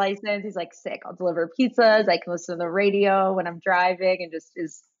got his license. He's like, sick. I'll deliver pizzas. I can listen to the radio when I'm driving, and just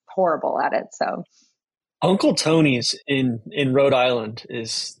is horrible at it. So Uncle Tony's in Rhode Island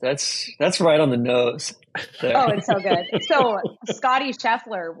that's right on the nose there. Oh, it's so good. So Scotty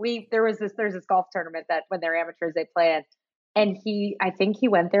Scheffler, there's this golf tournament that when they're amateurs they play in, and I think he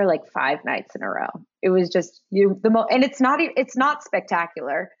went there like 5 nights in a row. It was just and it's not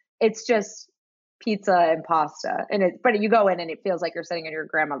spectacular. It's just pizza and pasta, but you go in and it feels like you're sitting in your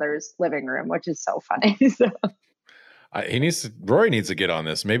grandmother's living room, which is so funny. So. Rory needs to get on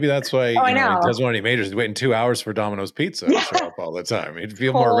this. Maybe that's why he doesn't want any majors. He's waiting 2 hours for Domino's Pizza to show up all the time. He'd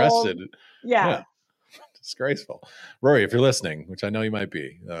feel more rested. Yeah. Disgraceful. Rory, if you're listening, which I know you might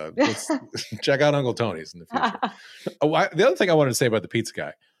be, check out Uncle Tony's in the future. The other thing I wanted to say about the pizza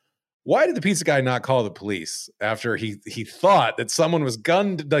guy. Why did the pizza guy not call the police after he thought that someone was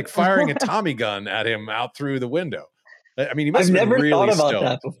firing a Tommy gun at him out through the window? I mean, he must have been really thought about stoned.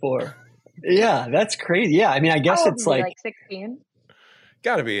 that before. Yeah, that's crazy. Yeah, I mean, I guess it's like 16.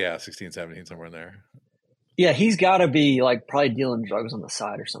 Got to be 16, 17, somewhere in there. Yeah, he's got to be like probably dealing drugs on the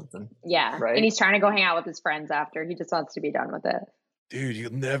side or something. Yeah, right. And he's trying to go hang out with his friends after. He just wants to be done with it. Dude,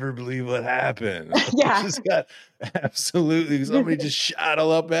 you'll never believe what happened. Yeah, I just got absolutely somebody just shot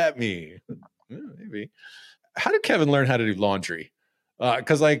all up at me. Maybe. How did Kevin learn how to do laundry?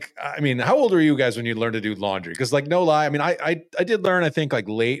 Because how old were you guys when you learned to do laundry? Because no lie, I mean, I did learn, I think, like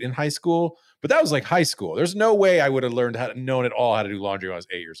late in high school, but that was like high school. There's no way I would have known at all how to do laundry when I was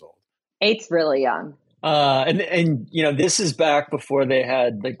 8 years old. 8's really young. And this is back before they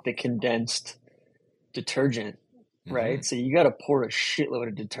had like the condensed detergent, right? Mm-hmm. So you got to pour a shitload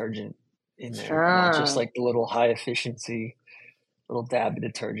of detergent in there, not just like the little high efficiency little dab of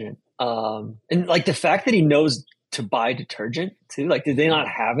detergent. And like the fact that he knows to buy detergent too. Like, did they not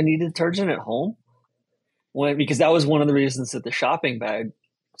have any detergent at home? Because that was one of the reasons that the shopping bag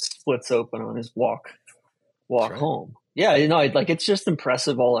splits open on his walk right. home. yeah, like it's just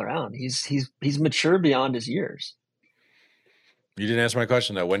impressive all around. He's mature beyond his years. You didn't answer my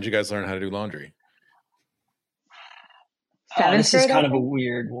question though. When did you guys learn how to do laundry? This is kind of a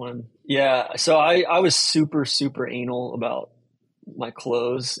weird one. Yeah. So I was super, super anal about my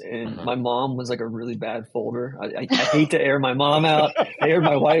clothes, and my mom was like a really bad folder. I hate to air my mom out. I aired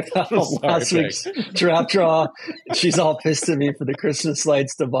my wife out last week's trap draw. She's all pissed at me for the Christmas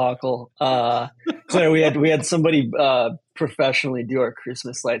lights debacle. Claire, we had somebody professionally do our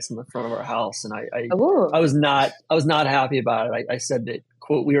Christmas lights in the front of our house, and I was not happy about it. I said that,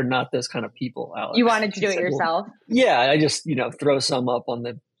 quote, "We are not those kind of people, Alex." You wanted to do it yourself? Well, yeah, I just throw some up on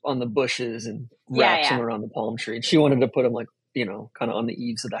the bushes and wrap some around the palm tree. And she wanted to put them like kind of on the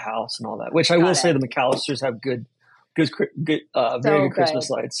eaves of the house and all that. Which I will say, the McAllisters have very good Christmas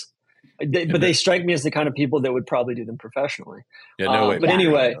lights. But they strike me as the kind of people that would probably do them professionally. Yeah, no way. But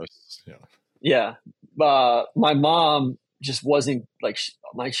anyway, yeah. My mom just wasn't like,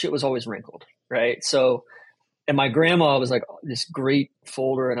 my shit was always wrinkled, right? So. And my grandma was like this great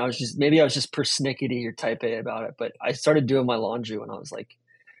folder, and I was just persnickety or type A about it. But I started doing my laundry when I was like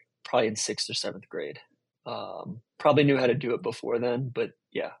probably in 6th or 7th grade. Probably knew how to do it before then, but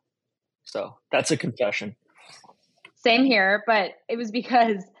yeah. So that's a confession. Same here, but it was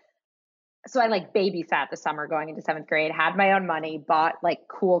because I like babysat the summer going into 7th grade, had my own money, bought like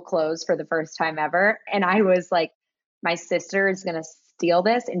cool clothes for the first time ever, and I was like, my sister is gonna steal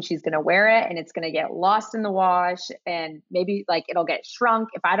this and she's going to wear it and it's going to get lost in the wash and maybe like it'll get shrunk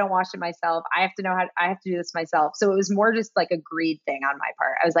if I don't wash it myself. I have to do this myself. So it was more just like a greed thing on my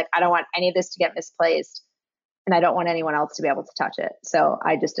part. I was like, I don't want any of this to get misplaced and I don't want anyone else to be able to touch it. So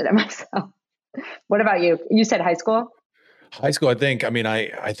I just did it myself. What about you? You said high school? High school, I think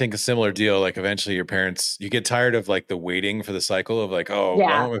a similar deal. Like eventually your parents, you get tired of like the waiting for the cycle of like, I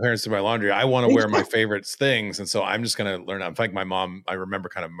want my parents to do my laundry. I want to wear my favorite things. And so I'm just going to learn. In fact, my mom, I remember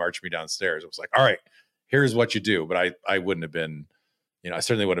kind of marched me downstairs. It was like, all right, here's what you do. But I wouldn't have been, I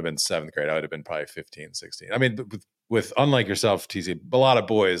certainly would have been 7th grade. I would have been probably 15, 16. I mean, with unlike yourself, TC, a lot of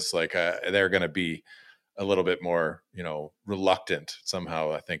boys, like they're going to be a little bit more, reluctant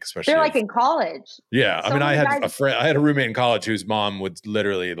somehow, I think, especially they're like in college. Yeah. I mean, I had a roommate in college whose mom would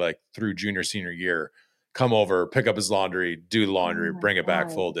literally like through junior, senior year, come over, pick up his laundry, do the laundry, bring it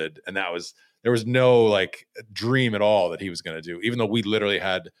back folded. And there was no like dream at all that he was going to do, even though we literally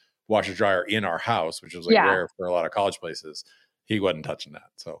had washer dryer in our house, which was like rare for a lot of college places. He wasn't touching that.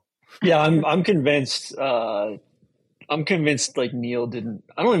 So yeah, I'm convinced, like Neil didn't.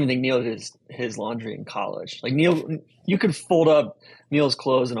 I don't even think Neil did his laundry in college. Like Neil, you could fold up Neil's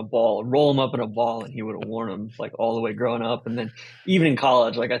clothes in a ball, roll them up in a ball, and he would have worn them like all the way growing up. And then even in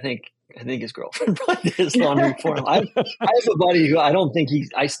college, like I think his girlfriend probably did his laundry for him. I have a buddy who I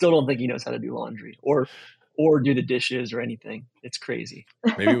still don't think he knows how to do laundry or do the dishes or anything. It's crazy.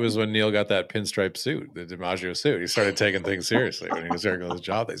 Maybe it was when Neil got that pinstripe suit, the DiMaggio suit. He started taking things seriously when he was doing those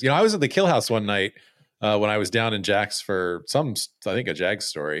job things. I was at the Kill House one night. When I was down in Jack's for I think a Jags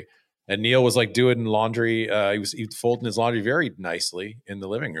story, and Neil was like doing laundry. He was folding his laundry very nicely in the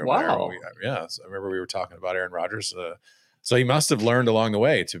living room. Wow. Yeah. So I remember we were talking about Aaron Rodgers. So he must have learned along the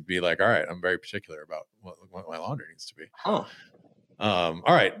way to be like, all right, I'm very particular about what my laundry needs to be. Huh. All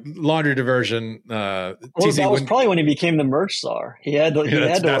right. Laundry diversion. That was probably when he became the merch czar. He had to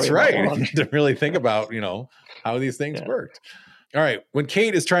that's right. To really think about, how these things worked. All right. When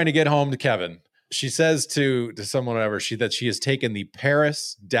Kate is trying to get home to Kevin, she says to someone, whatever, that she has taken the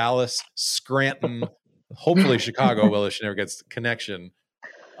Paris, Dallas, Scranton, hopefully Chicago, well, if she never gets connection.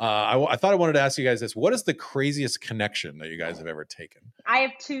 I thought I wanted to ask you guys this. What is the craziest connection that you guys have ever taken? I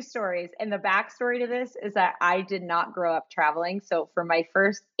have 2 stories. And the backstory to this is that I did not grow up traveling. So for my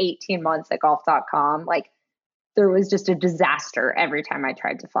first 18 months at golf.com, like there was just a disaster every time I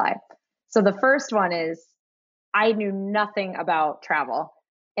tried to fly. So the first one is I knew nothing about travel.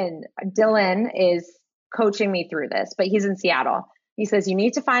 And Dylan is coaching me through this, but he's in Seattle. He says, you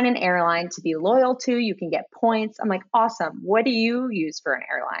need to find an airline to be loyal to. You can get points. I'm like, awesome. What do you use for an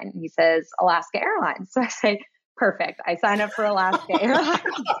airline? He says, Alaska Airlines. So I say, perfect. I sign up for Alaska Airlines.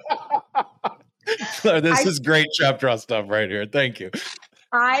 This is great chapter stuff right here. Thank you.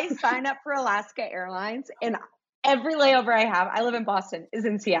 I sign up for Alaska Airlines, and every layover I live in Boston, is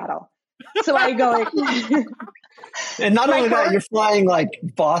in Seattle. So I go. And not only that, you're flying like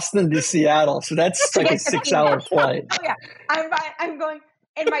Boston to Seattle. So that's like a 6-hour flight. Oh yeah. I'm going,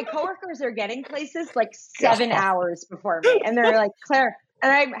 and my coworkers are getting places like 7 hours before me. And they're like, Claire,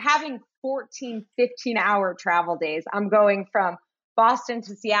 and I'm having 14, 15-hour travel days. I'm going from Boston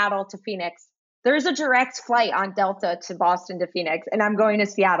to Seattle to Phoenix. There's a direct flight on Delta to Boston to Phoenix, and I'm going to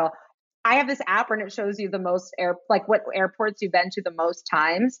Seattle. I have this app and it shows you the most like what airports you've been to the most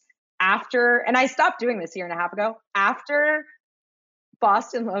times after, and I stopped doing this a year and a half ago. After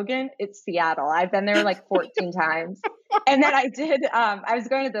Boston Logan, it's Seattle. I've been there like 14 times. And then I was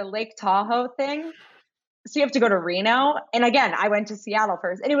going to the Lake Tahoe thing. So you have to go to Reno. And again, I went to Seattle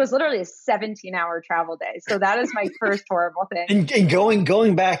first, and it was literally a 17-hour travel day. So that is my first horrible thing. And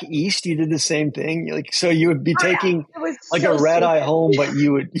going back east, you did the same thing. Like, so you would be taking like so a red eye stupid. home, but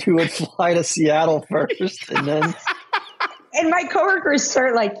you would fly to Seattle first, and then. And my coworkers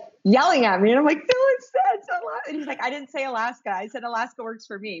start like yelling at me, and I'm like, Dylan said Alaska. And he's like, I didn't say Alaska. I said Alaska works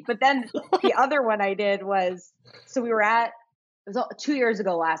for me. But then the other one I did was, so it was 2 years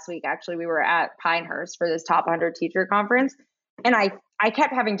ago last week, actually, we were at Pinehurst for this top 100 teacher conference. And I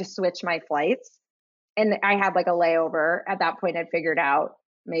kept having to switch my flights, and I had like a layover. At that point, I'd figured out,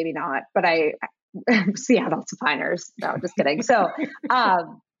 maybe not, but Seattle to Pinehurst. No, just kidding. So,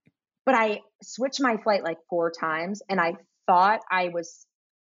 but I switched my flight like 4 times, and I thought I was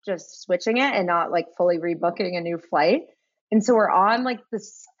just switching it and not like fully rebooking a new flight. And so we're on like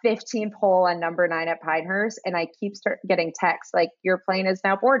this 15th hole on number 9 at Pinehurst, and I keep getting texts like, your plane is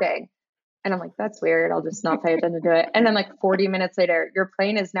now boarding. And I'm like, that's weird. I'll just not pay attention to it. And then like 40 minutes later, your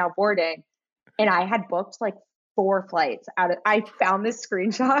plane is now boarding. And I had booked like 4 flights I found this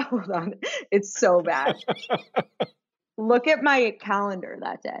screenshot. Hold on. It's so bad. Look at my calendar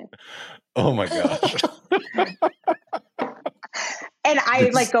that day. Oh my gosh. And I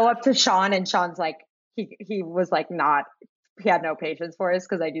like go up to Sean, and Sean's like, he was like he had no patience for us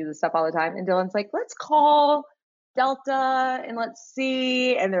because I do this stuff all the time. And Dylan's like, let's call Delta and let's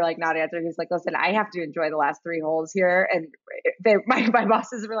see. And they're like, not answering. He's like, listen, I have to enjoy the last 3 holes here. And my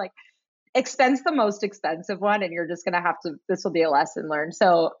bosses were like, expense the most expensive one, and you're just going to have to, this will be a lesson learned.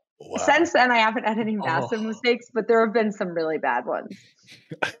 So since then, I haven't had any massive mistakes, but there have been some really bad ones.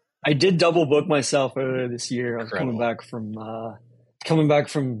 I did double book myself earlier this year. I was coming back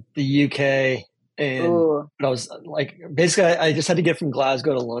from the UK. And but I was like, basically, I just had to get from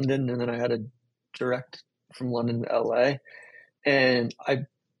Glasgow to London, and then I had a direct from London to LA. And I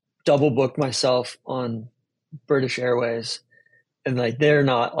double booked myself on British Airways, and like they're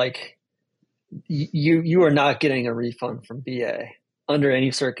not like you are not getting a refund from BA under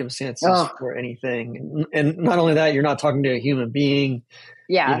any circumstances or anything. And not only that, you're not talking to a human being.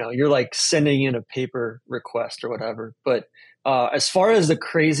 Yeah, you know, you're like sending in a paper request or whatever. But as far as the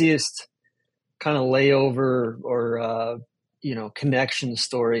craziest kind of layover or connection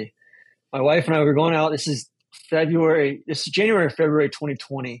story, my wife and I were going out. This is January or February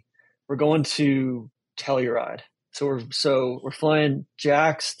 2020. We're going to Telluride. So we're flying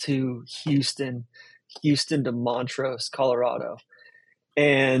Jax to Houston to Montrose, Colorado,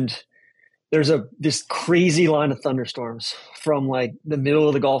 and there's this crazy line of thunderstorms from like the middle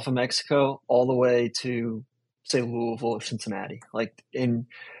of the Gulf of Mexico all the way to say Louisville or Cincinnati. And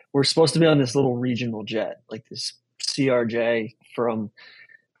we're supposed to be on this little regional jet, like this CRJ from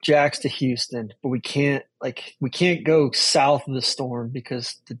Jax to Houston, but we can't go south of the storm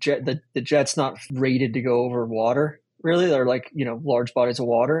because the jet's not rated to go over water. Really, they're like, large bodies of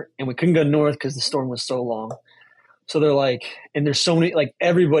water, and we couldn't go north because the storm was so long. So they're like, and there's so many, like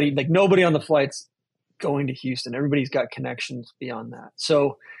everybody, like nobody on the flight's going to Houston. Everybody's got connections beyond that.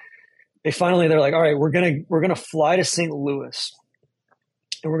 So they're like, all right, we're gonna fly to St. Louis,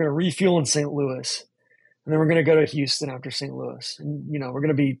 and we're gonna refuel in St. Louis. And then we're going to go to Houston after St. Louis. And, we're going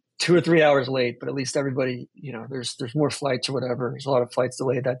to be 2 or 3 hours late, but at least everybody, there's more flights or whatever. There's a lot of flights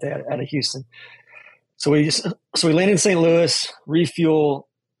delayed that day out of Houston. So we land in St. Louis, refuel,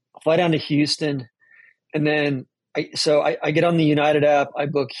 fly down to Houston. And then I get on the United app. I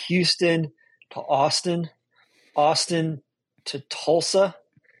book Houston to Austin, Austin to Tulsa,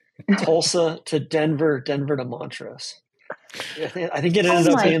 Tulsa to Denver, Denver to Montrose. I think it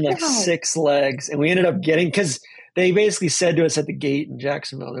ended up being like 6 legs, and we ended up getting, because they basically said to us at the gate in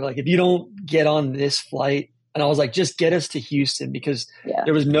Jacksonville, they're like, if you don't get on this flight, and I was like, just get us to Houston, because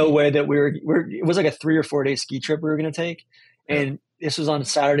there was no way that it was like a 3 or 4 day ski trip we were going to take, and this was on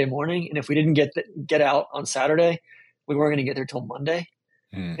Saturday morning, and if we didn't get out on Saturday, we weren't going to get there till Monday,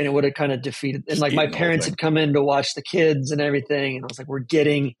 and it would have kind of defeated. And like my parents had come in to watch the kids and everything, and I was like,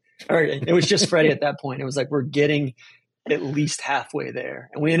 it was just Freddie at that point. It was like, we're getting at least halfway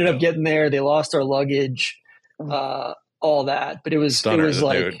there, and we ended up getting there. They lost our luggage, all that, but it was like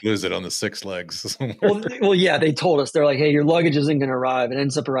they would lose it on the 6 legs. well, yeah, they told us, they're like, hey, your luggage isn't going to arrive. It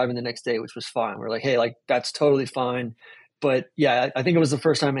ends up arriving the next day, which was fine. We're like, hey, like that's totally fine. But yeah, I think it was the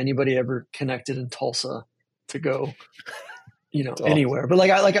first time anybody ever connected in Tulsa to go, anywhere. But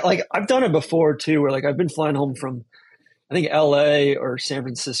like I've done it before too, where like I've been flying home from I think LA or San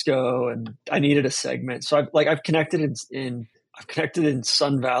Francisco, and I needed a segment. So I've connected in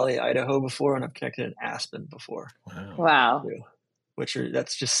Sun Valley, Idaho before, and I've connected in Aspen before. Wow.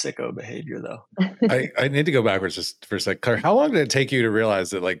 That's just sicko behavior, though. I need to go backwards just for a sec. Claire, how long did it take you to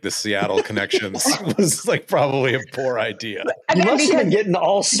realize that like the Seattle connections was like probably a poor idea? You must have been getting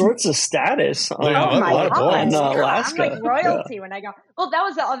all sorts of status on, Alaska. I'm like royalty when I go. Well, that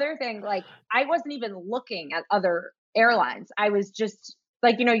was the other thing. Like, I wasn't even looking at other airlines. I was just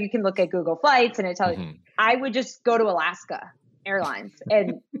like, you can look at Google Flights and it tells you. I would just go to Alaska Airlines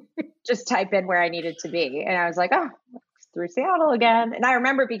and just type in where I needed to be. And I was like, through Seattle again. And I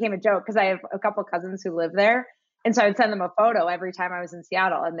remember it became a joke because I have a couple cousins who live there. And so I would send them a photo every time I was in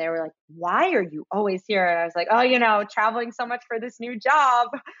Seattle. And they were like, why are you always here? And I was like, traveling so much for this new job,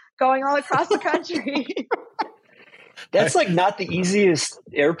 going all across the country. That's like not the easiest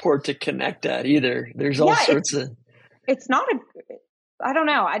airport to connect at either. There's all sorts of. It's not I don't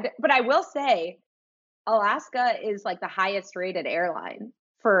know. But I will say Alaska is like the highest rated airline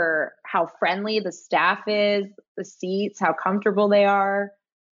for how friendly the staff is, the seats, how comfortable they are.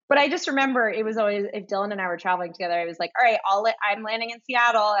 But I just remember it was always, if Dylan and I were traveling together, I was like, all right, I'm landing in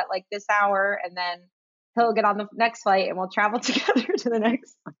Seattle at like this hour, and then he'll get on the next flight and we'll travel together to the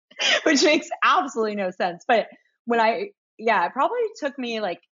next one, which makes absolutely no sense. But it probably took me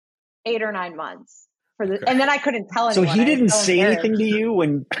like 8 or 9 months for this. And then I couldn't tell anyone. So he didn't say anything to you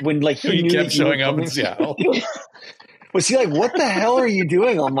when like he knew kept showing up in Seattle. Was he like, what the hell are you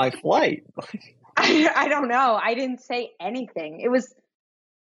doing on my flight? I don't know. I didn't say anything.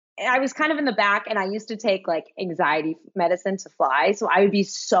 I was kind of in the back, and I used to take like anxiety medicine to fly. So I would be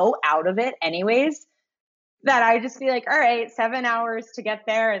so out of it anyways that I'd just be like, all right, 7 hours to get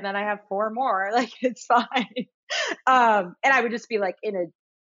there. And then I have 4 more. Like, it's fine. And I would just be like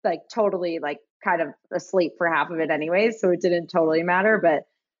totally like kind of asleep for half of it anyways. So it didn't totally matter. But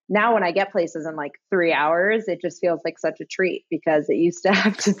now when I get places in like 3 hours, it just feels like such a treat because it used to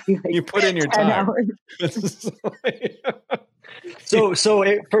have to be like you put in your time. So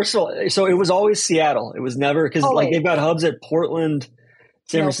it was always Seattle. It was never, because like they've got hubs at Portland,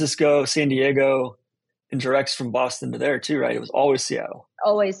 San Francisco, San Diego, and directs from Boston to there too, right? It was always Seattle.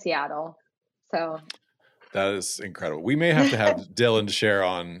 Always Seattle. So that is incredible. We may have to have Dylan share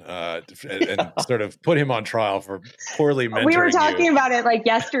on and sort of put him on trial for poorly mentoring. We were talking about it like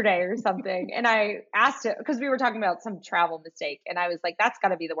yesterday or something, and I asked it because we were talking about some travel mistake, and I was like, "That's got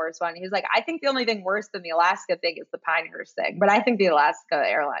to be the worst one." He was like, "I think the only thing worse than the Alaska thing is the Pinehurst thing, but I think the Alaska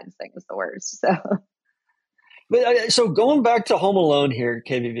Airlines thing is the worst." So going back to Home Alone here,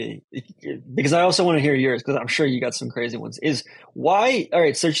 KVV, because I also want to hear yours because I'm sure you got some crazy ones. Is why? All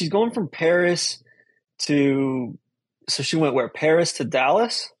right, so she's going from Paris so she went where? Paris to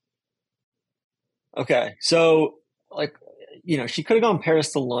Dallas? Okay. So like, she could have gone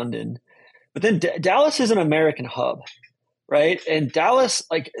Paris to London, but then Dallas is an American hub, right? And Dallas,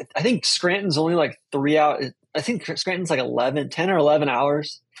 like, I think Scranton's only like 3 hours. I think Scranton's like 10 or 11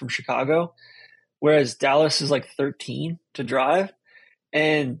 hours from Chicago, whereas Dallas is like 13 to drive.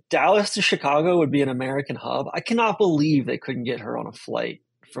 And Dallas to Chicago would be an American hub. I cannot believe they couldn't get her on a flight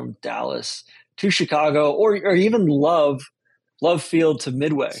from Dallas to Chicago, or even Love Field to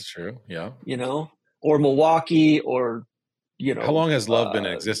Midway. That's true. Yeah. Or Milwaukee, or, How long has Love been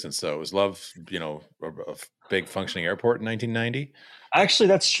in existence though? Was Love, a big functioning airport in 1990? Actually,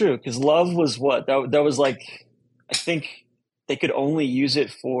 that's true. Because Love was what? That was like, I think they could only use it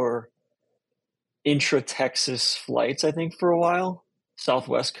for intra-Texas flights, I think, for a while.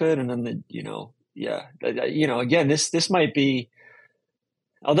 Southwest could. And then again, this might be,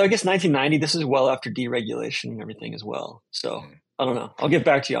 although I guess 1990, this is well after deregulation and everything as well. So I don't know. I'll get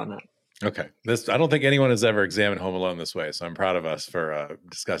back to you on that. Okay. I don't think anyone has ever examined Home Alone this way. So I'm proud of us for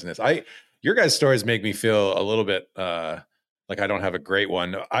discussing this. Your guys' stories make me feel a little bit like I don't have a great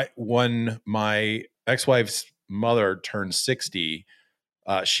one. When my ex-wife's mother turned 60,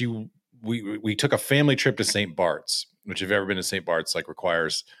 we took a family trip to St. Bart's, which if you've ever been to St. Bart's, like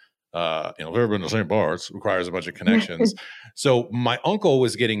requires ever been to St. Bart's, requires a bunch of connections. So my uncle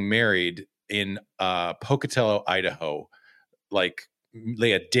was getting married in Pocatello, Idaho, like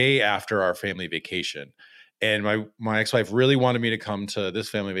a day after our family vacation. And my ex-wife really wanted me to come to this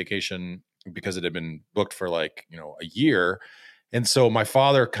family vacation because it had been booked for a year. And so my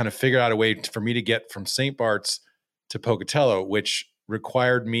father kind of figured out a way for me to get from St. Bart's to Pocatello, which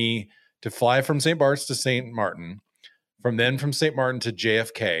required me to fly from St. Bart's to St. Martin, from St. Martin to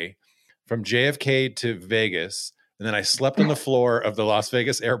JFK, from JFK to Vegas, and then I slept on the floor of the Las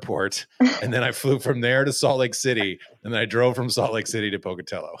Vegas airport, and then I flew from there to Salt Lake City, and then I drove from Salt Lake City to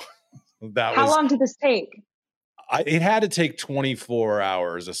Pocatello. How long did this take? It had to take 24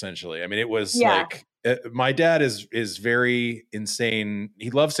 hours essentially. I mean, it was Yeah. like my dad is very insane.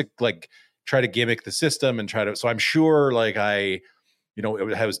 He loves to like try to gimmick the system and try to. So I'm sure like I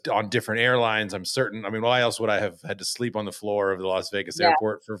was on different airlines. I'm certain. I mean, why else would I have had to sleep on the floor of the Las Vegas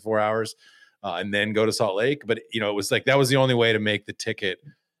airport for 4 hours and then go to Salt Lake? But it was like that was the only way to make the ticket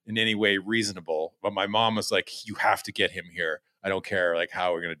in any way reasonable. But my mom was like, "You have to get him here. I don't care like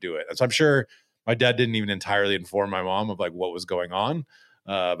how we're going to do it." And so I'm sure my dad didn't even entirely inform my mom of like what was going on.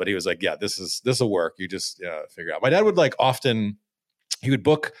 But he was like, "Yeah, this will work. You just figure it out." My dad would like often he would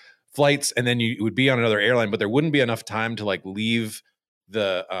book flights and then you would be on another airline, but there wouldn't be enough time to like leave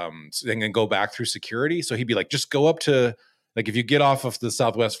the and then go back through security. So he'd be like, just go up to like if you get off of the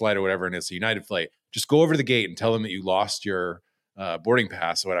Southwest flight or whatever and it's a United flight, just go over to the gate and tell them that you lost your boarding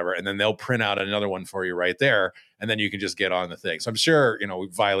pass or whatever, and then they'll print out another one for you right there, and then you can just get on the thing. So I'm sure we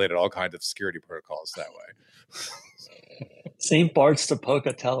violated all kinds of security protocols that way. St. Bart's to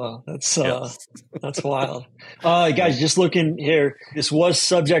Pocatello. That's wild. Guys, just looking here, this was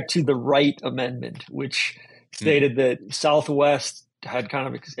subject to the Wright Amendment, which stated that Southwest had kind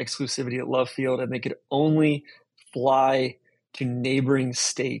of exclusivity at Love Field, and they could only fly to neighboring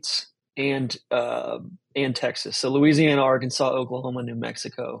states and Texas. So Louisiana, Arkansas, Oklahoma, New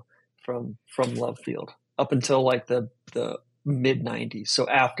Mexico from Love Field up until like the mid 90s. So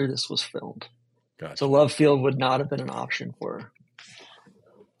after this was filmed. Gotcha. So Love Field would not have been an option for her.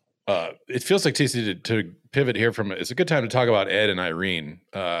 It feels like TC to pivot here from it's a good time to talk about Ed and Irene.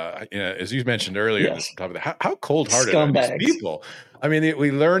 As you mentioned earlier, yes. How cold-hearted are these people? I mean,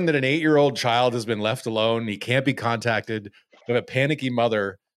 we learned that an 8-year-old child has been left alone. He can't be contacted. We have a panicky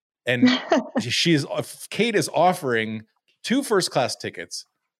mother, and Kate is offering 2 first-class tickets,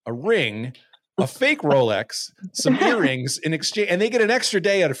 a ring, a fake Rolex, some earrings in exchange, and they get an extra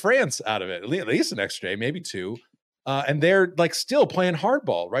day out of France out of it, at least an extra day, maybe 2. And they're like still playing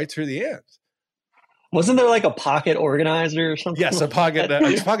hardball right through the end. Wasn't there like a pocket organizer or something? Yes, a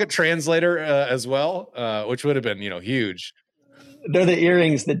pocket translator as well, which would have been huge. They're the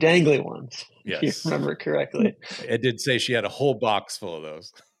earrings, the dangly ones. Yes, if you remember correctly. It did say she had a whole box full of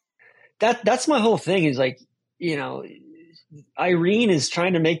those. That's my whole thing. Is like Irene is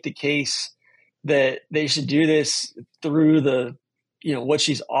trying to make the case that they should do this through the what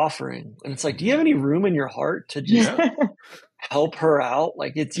she's offering, and it's like, do you have any room in your heart to just help her out?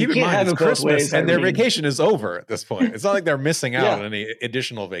 Like you can't have it both ways, and their vacation is over at this point. It's not like they're missing out on any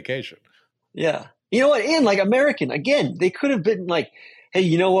additional vacation. Yeah, you know what? And like American again, they could have been like, hey,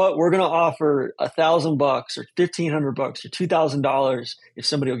 you know what? We're going to offer $1,000 or $1,500 or $2,000 if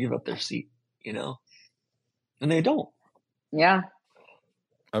somebody will give up their seat, and they don't. Yeah.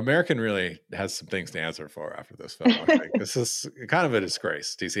 American really has some things to answer for after this film. I think this is kind of a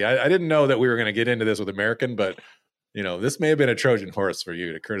disgrace, TC. I didn't know that we were going to get into this with American, but this may have been a Trojan horse for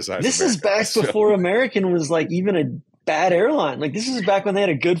you to criticize. This American. Is back before American was like even a bad airline. Like this is back when they had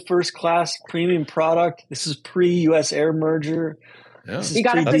a good first class premium product. This is pre-US Air merger. Yeah. You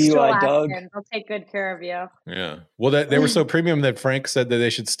got to fix your accent. They'll take good care of you. Yeah. Well, they were so premium that Frank said that they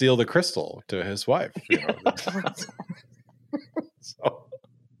should steal the crystal to his wife. So.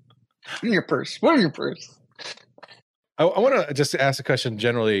 In your purse. What in your purse? I want to just ask a question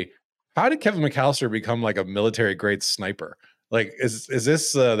generally. How did Kevin McAllister become like a military grade sniper? Like, is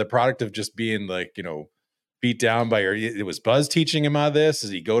this the product of just being like, beat down by it was Buzz teaching him out of this?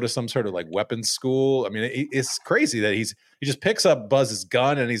 Does he go to some sort of like weapons school? I mean, it's crazy that he just picks up Buzz's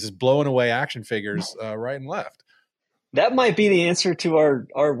gun and he's just blowing away action figures right and left. That might be the answer to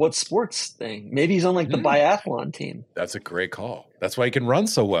our what sports thing. Maybe he's on like the biathlon team. That's a great call. That's why he can run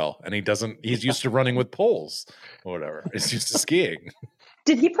so well. And he's used to running with poles or whatever. He's used to skiing.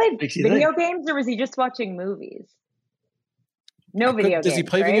 Did he play video games or was he just watching movies? No video games. Does he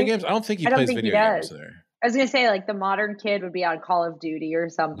play video games? I don't think he plays video games there. I was going to say like the modern kid would be on Call of Duty or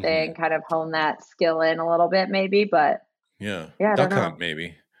something, kind of hone that skill in a little bit maybe, but yeah Duck Hunt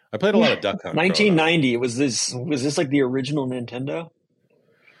maybe. I played a lot of Duck Hunt. 1990. Was this like the original Nintendo?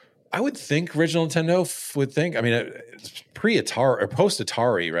 I would think original Nintendo would think. I mean, it's pre-Atari or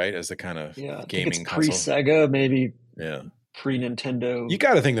post-Atari, right? As the kind of gaming console. Pre-Sega, maybe. Yeah. Pre-Nintendo. You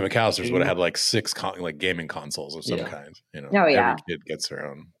got to think the McAllisters would have had like 6 gaming consoles of some kind. Oh yeah. Every kid gets their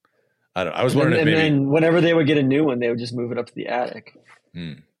own. I was wondering. And then whenever they would get a new one, they would just move it up to the attic.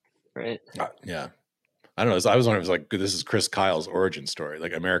 Right. Yeah. I don't know. I was wondering if it was like, this is Chris Kyle's origin story,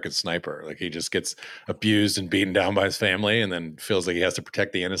 like American Sniper. Like he just gets abused and beaten down by his family and then feels like he has to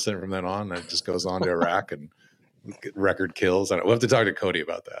protect the innocent from then on. And it just goes on to Iraq and record kills. We'll have to talk to Cody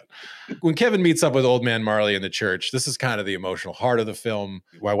about that. When Kevin meets up with Old Man Marley in the church, this is kind of the emotional heart of the film.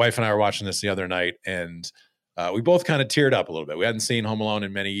 My wife and I were watching this the other night and we both kind of teared up a little bit. We hadn't seen Home Alone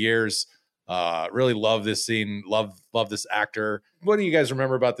in many years. Really love this scene. Love this actor. What do you guys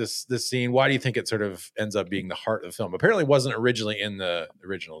remember about this scene? Why do you think it sort of ends up being the heart of the film? Apparently, it wasn't originally in the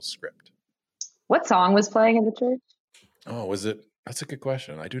original script. What song was playing in the church? Oh, was it? That's a good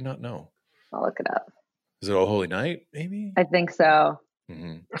question. I do not know. I'll look it up. Is it "O Holy Night"? Maybe. I think so.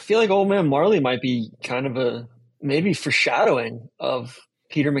 Mm-hmm. I feel like Old Man Marley might be kind of a maybe foreshadowing of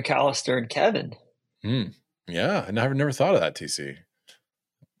Peter McAllister and Kevin. Yeah, I never thought of that. TC,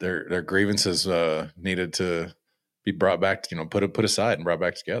 their grievances needed to be brought back. Put aside and brought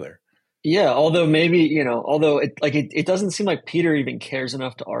back together. Yeah, although maybe it doesn't seem like Peter even cares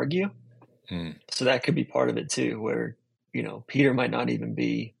enough to argue. So that could be part of it too, where Peter might not even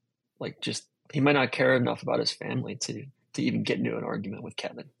be he might not care enough about his family to even get into an argument with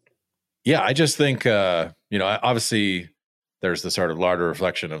Kevin. Yeah, I just think obviously there's the sort of larger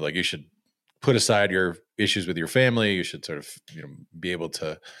reflection of you should put aside your issues with your family. You should sort of be able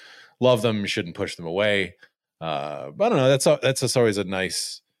to love them. You shouldn't push them away. But I don't know. That's just always a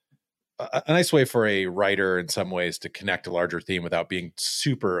nice way for a writer in some ways to connect a larger theme without being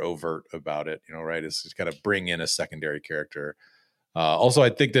super overt about it. Right? Is just kind of bring in a secondary character. Also, I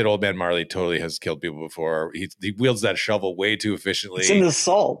think that Old Man Marley totally has killed people before. He wields that shovel way too efficiently. It's in the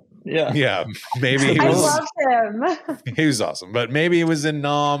salt. Yeah. Yeah. Maybe I loved him. He was awesome, but maybe he was in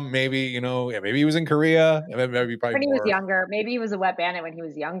Nam. Maybe maybe he was in Korea. Maybe probably when he was younger. Maybe he was a wet bandit when he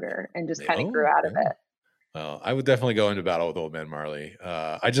was younger and just kind of grew out of it. Well, I would definitely go into battle with Old Man Marley.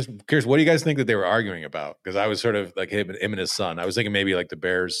 I just curious, what do you guys think that they were arguing about? Because I was sort of like him and his son. I was thinking maybe like the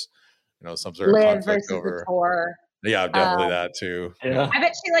Bears, some sort of Live conflict versus over the tour. Yeah, definitely that too. Yeah. I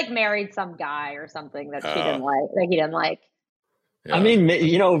bet she married some guy or something that she didn't like. He didn't like. Yeah. I mean,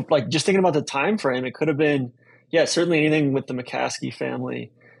 just thinking about the time frame, it could have been, certainly anything with the McCaskey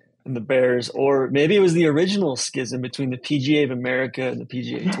family and the Bears, or maybe it was the original schism between the PGA of America and the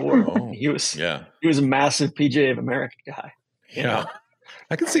PGA Tour. He was a massive PGA of America guy. Yeah.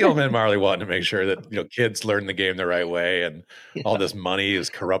 I can see Old Man Marley wanting to make sure that kids learn the game the right way, and all this money is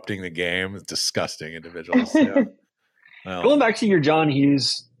corrupting the game. It's disgusting individuals. Yeah. Well, going back to your John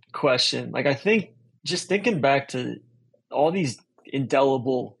Hughes question, I think just thinking back to all these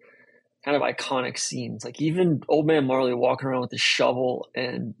indelible kind of iconic scenes, even Old Man Marley walking around with the shovel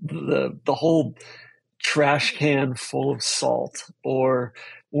and the whole trash can full of salt, or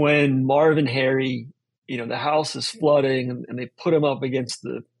when Marv and Harry, the house is flooding and they put him up against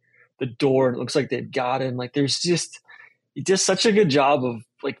the door and it looks like they've got him. There's just such a good job of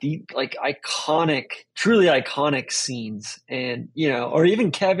the iconic, truly iconic scenes, and or even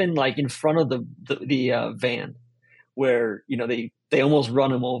Kevin in front of the van where they almost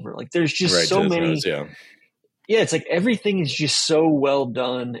run him over. There's just so many. It's everything is just so well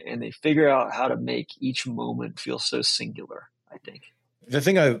done, and they figure out how to make each moment feel so singular, I think. The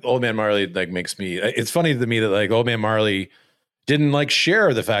thing Old Man Marley makes me, it's funny to me that Old Man Marley didn't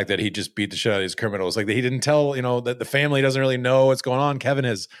share the fact that he just beat the shit out of these criminals. He didn't tell, that the family doesn't really know what's going on. Kevin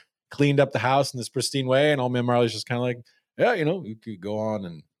has cleaned up the house in this pristine way, and Old Man Marley's just kind of you could go on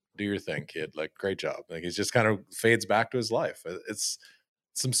and do your thing, kid. Great job. He's just kind of fades back to his life. It's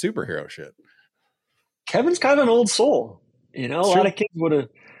some superhero shit. Kevin's kind of an old soul. A lot of kids would have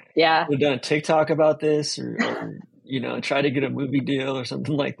done a TikTok about this or try to get a movie deal or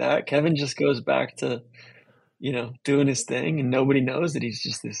something like that. Kevin just goes back to doing his thing, and nobody knows that he's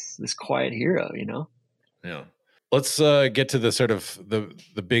just this quiet hero, Yeah. Let's get to the sort of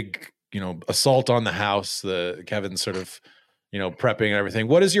the big, assault on the house, the Kevin sort of, prepping and everything.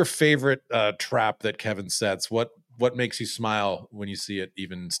 What is your favorite trap that Kevin sets? What makes you smile when you see it,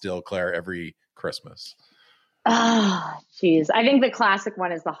 even still, Claire, every Christmas? Geez. I think the classic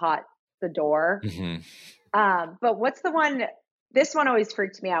one is the door. Mm-hmm. But what's the one? This one always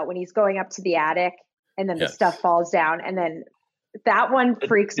freaked me out when he's going up to the attic and then the stuff falls down, and then that one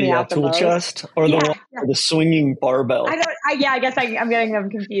freaks me out the tool most. chest or the one or the swinging barbell. I guess I'm getting them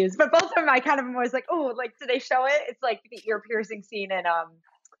confused, but both of them I kind of am always do they show it? It's the ear piercing scene in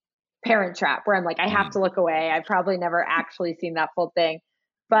Parent Trap, where I'm I have to look away. I've probably never actually seen that full thing,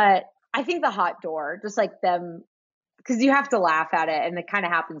 but I think the hot door, just them, because you have to laugh at it, and it kind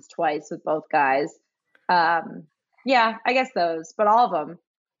of happens twice with both guys. I guess those, but all of them.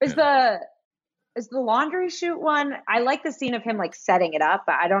 Is the laundry chute one? I like the scene of him setting it up,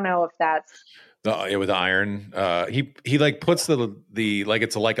 but I don't know if that's with the iron. He puts the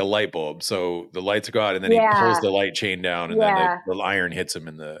it's like a light bulb, so the lights go out, and then he pulls the light chain down, and then the iron hits him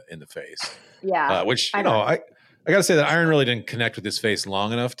in the face. Yeah, which I gotta say that iron really didn't connect with his face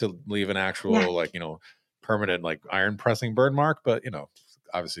long enough to leave an actual permanent iron pressing burn mark. But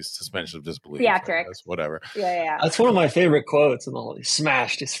obviously suspension of disbelief. Theatrics. Whatever. Yeah. That's one of my favorite quotes in the whole. He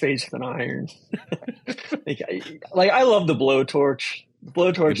smashed his face with an iron. I love the blowtorch. The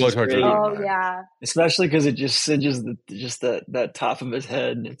blowtorch is great. Oh yeah. Especially because it just singes that top of his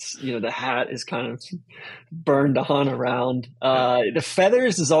head, and it's the hat is kind of burned on around. The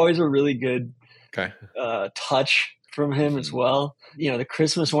feathers is always a really good touch from him as well. The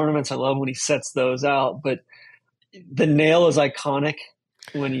Christmas ornaments, I love when he sets those out, but the nail is iconic.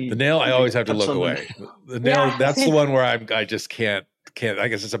 The nail, I always have to look away. The nail, that's the one where I just can't. I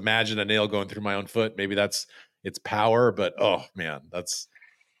guess just imagine a nail going through my own foot. Maybe that's its power, but oh man, that's.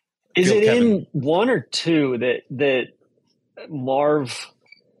 Is it Kevin. In 1 or 2 that Marv?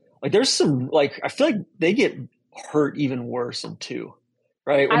 Like, there's some I feel like they get hurt even worse in 2,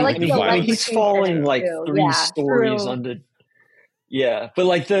 right? When he's falling like 3 stories under. Yeah, but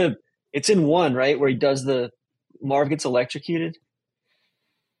it's in 1, right, where he does Marv gets electrocuted,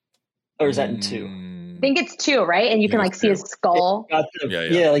 or is that in 2? I think it's 2, right? And you can see his skull.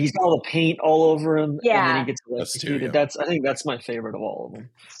 He's got all the paint all over him. Yeah, and then he gets electrocuted. I think that's my favorite of all of them.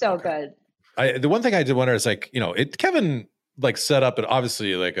 So good. The one thing I did wonder is Kevin set up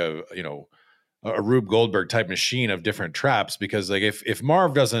obviously a Rube Goldberg type machine of different traps, because if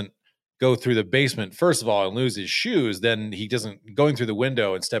Marv doesn't go through the basement first of all and lose his shoes, then he doesn't going through the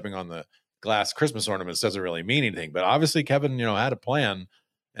window and stepping on the glass Christmas ornaments doesn't really mean anything. But obviously Kevin had a plan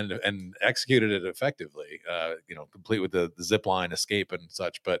and executed it effectively, complete with the zip line escape and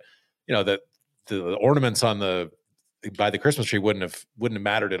such. But that the ornaments by the Christmas tree wouldn't have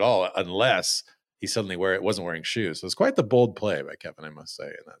mattered at all unless he suddenly wasn't wearing shoes. So it's quite the bold play by Kevin, I must say,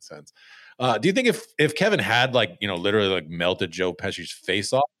 in that sense. Do you think if Kevin had literally melted Joe Pesci's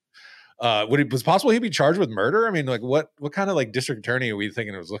face off, was possible he'd be charged with murder? I mean, what kind of district attorney are we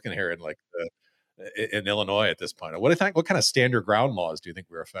thinking was looking here in Illinois at this point? What kind of stand your ground laws do you think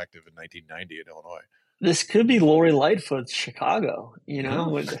were effective in 1990 in Illinois? This could be Lori Lightfoot's Chicago,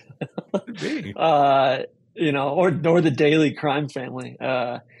 or the Daily Crime Family.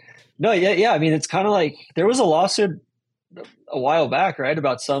 I mean, it's kind of there was a lawsuit a while back, right,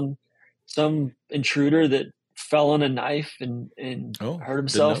 about some intruder that fell on a knife and hurt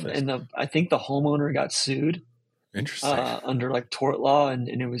himself, and I think the homeowner got sued. Interesting. Under tort law, and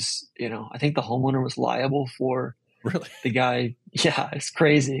it was I think the homeowner was liable for the guy. Yeah, it's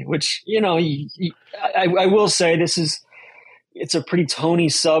crazy. Which I will say it's a pretty Tony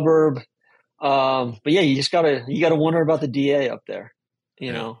suburb, but yeah, you gotta wonder about the DA up there.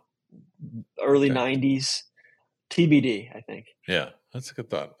 Early 90s, TBD. I think. Yeah, that's a good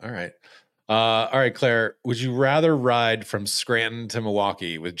thought. All right, Claire, would you rather ride from Scranton to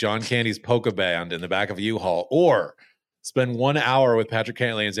Milwaukee with John Candy's polka band in the back of a U-Haul, or spend 1 hour with Patrick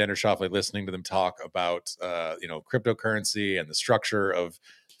Cantley and Xander Schauffele listening to them talk about, cryptocurrency and the structure of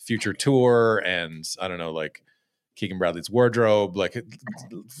future tour and, I don't know, Keegan Bradley's wardrobe?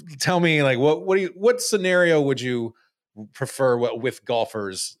 Tell me, what scenario would you prefer with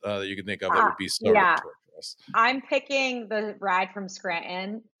golfers that you can think of that would be so torturous? I'm picking the ride from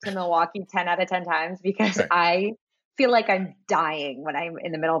Scranton to Milwaukee 10 out of 10 times because I feel like I'm dying when I'm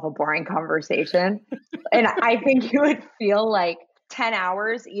in the middle of a boring conversation. And I think it would feel like 10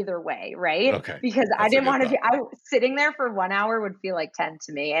 hours either way, right? Okay. Because I didn't want to be sitting there for 1 hour would feel like 10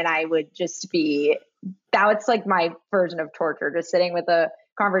 to me. And I would just that's my version of torture, just sitting with a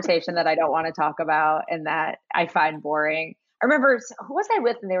conversation that I don't want to talk about and that I find boring. I remember, who was I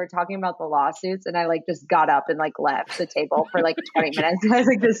with? And they were talking about the lawsuits, and I just got up and left the table for 20 minutes. And I was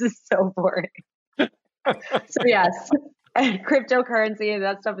like, this is so boring. So yes, and cryptocurrency,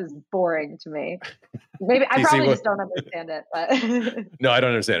 that stuff is boring to me. Maybe I probably just don't understand it, but no, I don't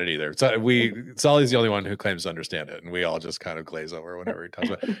understand it either. So Solly's the only one who claims to understand it, and we all just kind of glaze over whenever he talks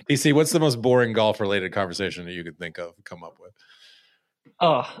about it. DC, what's the most boring golf-related conversation that you could come up with?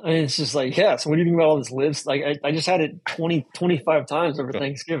 Oh, it's just so what do you think about all this live? I just had it 25 times over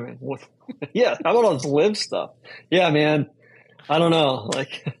Thanksgiving. Yeah, how about all this live stuff? Yeah, man. I don't know.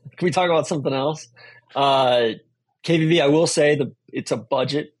 Can we talk about something else? KVV, I will say it's a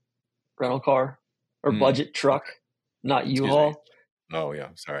budget rental car or budget truck, not U-Haul. Oh yeah,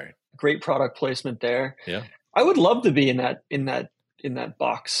 sorry. Great product placement there. Yeah, I would love to be in that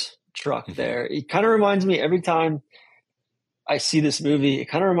box truck there. It kind of reminds me every time I see this movie, it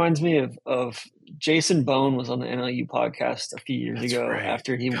kind of reminds me of Jason Bone was on the NLU podcast a few years ago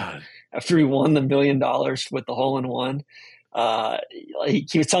after he won the $1 million with the hole in one.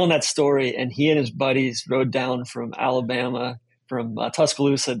 He was telling that story, and he and his buddies rode down from Alabama, from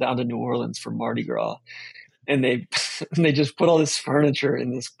Tuscaloosa down to New Orleans for Mardi Gras. and they and they just put all this furniture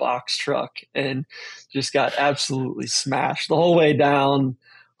in this box truck and just got absolutely smashed the whole way down.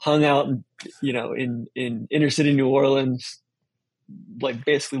 Hung out, in inner city New Orleans, like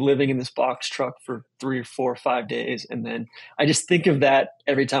basically living in this box truck for 3 or 4 or 5 days, and then I just think of that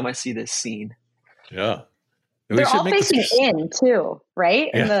every time I see this scene. Yeah, they're all facing in too,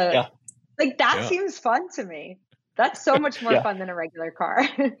 right? Yeah. Like that seems fun to me. That's so much more fun than a regular car.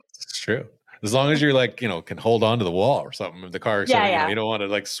 It's true. As long as you're like, can hold on to the wall or something of the car. So, you don't want to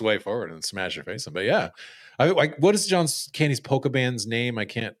like sway forward and smash your face in. But yeah, what is John Candy's polka band's name? I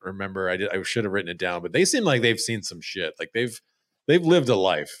can't remember. I should have written it down, but they seem like they've seen some shit. Like they've lived a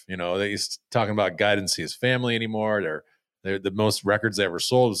life. He's talking about guy didn't see his family anymore. They're the most records they ever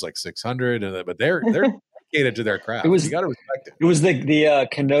sold was like 600, but they're dedicated to their craft. You got to respect it. It was the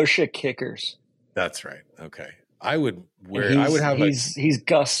Kenosha Kickers. That's right. Okay. I would have he's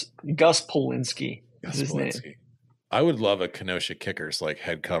Gus Polinski. Gus his Polinski. Name. I would love a Kenosha Kickers like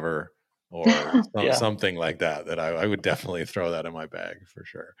head cover or something like that I would definitely throw that in my bag for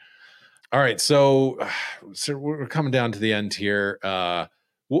sure. All right, so we're coming down to the end here.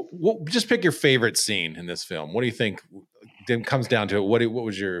 We'll just pick your favorite scene in this film. What do you think? Then comes down to it. What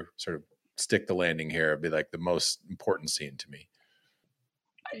was your sort of stick the landing here? It'd be like the most important scene to me.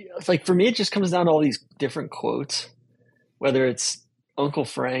 It's like for me, it just comes down to all these different quotes, whether it's Uncle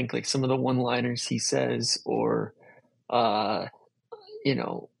Frank, like some of the one-liners he says, or even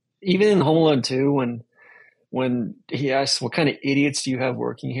in Home Alone 2 when he asks, "What kind of idiots do you have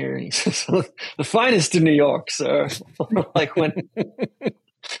working here?" and he says, "The finest in New York, sir." Like when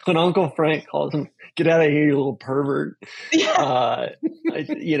Uncle Frank calls him, "Get out of here, you little pervert." Those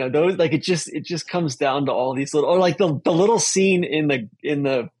like it just comes down to all these little, or like the little scene in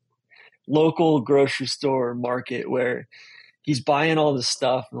the local grocery store market where he's buying all this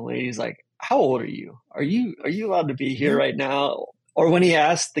stuff and the lady's like, "How old are you? Are you allowed to be here right now?" Or when he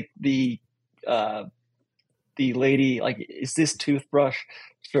asked the lady, like, "Is this toothbrush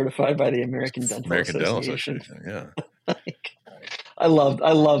certified by the American Dental Association?" Yeah. Like, I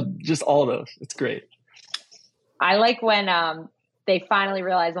love just all those. It's great. I like when they finally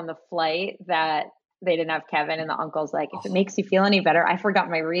realize on the flight that they didn't have Kevin, and the uncle's like, "If it makes you feel any better, I forgot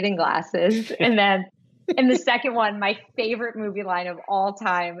my reading glasses." And then in the second one, my favorite movie line of all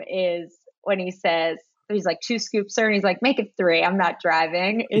time is when he says, he's like, "2 scoops, sir," and he's like, "Make it 3. I'm not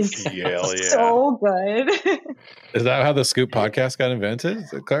driving." Is so good. Is that how the Scoop podcast got invented?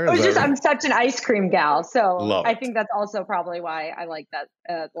 Claire, I'm such an ice cream gal, so I think that's also probably why I like that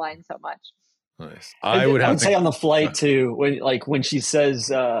line so much. Nice. I would say on the flight too, when she says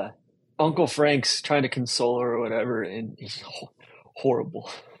Uncle Frank's trying to console her or whatever, and he's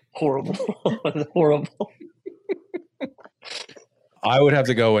horrible. I would have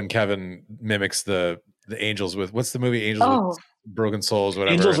to go when Kevin mimics the angels with, what's the movie? Angels with broken souls,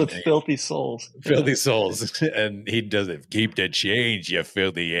 whatever. Angels with filthy souls. Filthy souls. And he does it. "Keep the change, you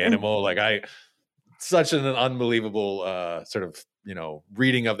filthy animal." Like such an unbelievable sort of,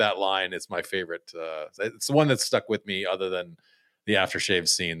 reading of that line. It's my favorite. It's the one that's stuck with me other than the aftershave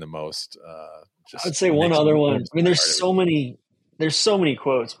scene the most. I'd say one other one. I mean, there's so many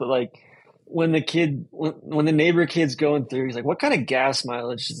quotes, but like when the neighbor kid's going through, he's like, "What kind of gas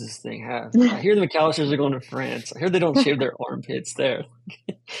mileage does this thing have? I hear the McAllisters are going to France. I hear they don't shave their armpits there."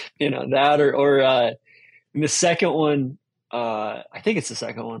 That or in the second one, I think it's the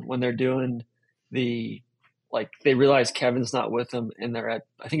second one, when they're doing they realize Kevin's not with them, and I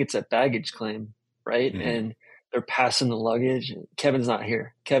think it's at baggage claim, right? Mm-hmm. And they're passing the luggage. And Kevin's not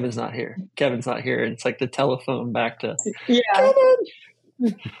here. And it's like the telephone back to Kevin.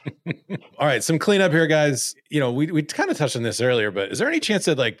 All right, some cleanup here, guys. We kind of touched on this earlier, but is there any chance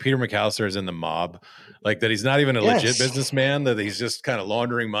that like Peter McAllister is in the mob, like that he's not even a legit businessman, that he's just kind of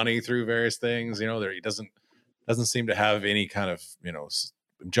laundering money through various things? That he doesn't seem to have any kind of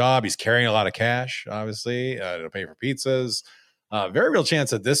job. He's carrying a lot of cash, obviously, to pay for pizzas. Very real chance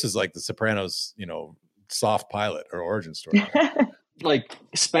that this is like the Sopranos, soft pilot or origin story. Like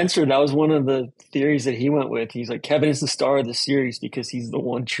Spencer, that was one of the theories that he went with. He's like, Kevin is the star of the series because he's the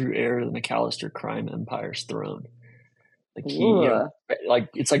one true heir to the McAllister crime empire's throne. Like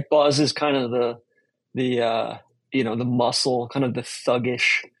it's like Buzz is kind of the muscle, kind of the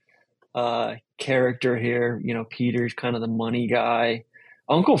thuggish character here. Peter's kind of the money guy.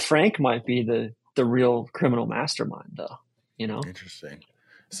 Uncle Frank might be the real criminal mastermind, though. Interesting.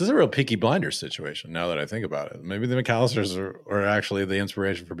 This is a real Peaky Blinders situation, now that I think about it. Maybe the McAllisters are actually the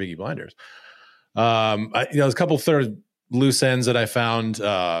inspiration for Peaky Blinders. There's a couple third loose ends that I found.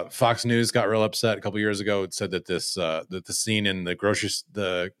 Fox News got real upset a couple years ago. It said that that the scene in the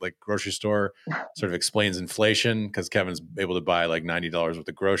grocery store sort of explains inflation because Kevin's able to buy like $90 worth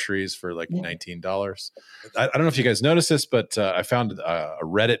of groceries for like $19. I don't know if you guys noticed this, but I found a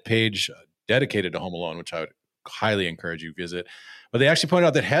Reddit page dedicated to Home Alone, which I would highly encourage you to visit. But they actually pointed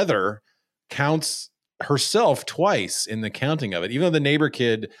out that Heather counts herself twice in the counting of it, even though the neighbor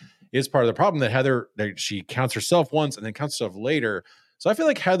kid is part of the problem. That Heather, she counts herself once and then counts herself later. So I feel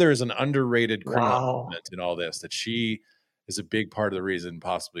like Heather is an underrated criminal element in all this, that she is a big part of the reason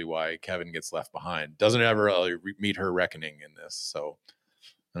possibly why Kevin gets left behind. Doesn't ever really meet her reckoning in this. So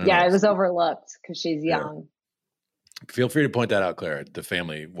it was overlooked because she's young. Feel free to point that out, Claire, at the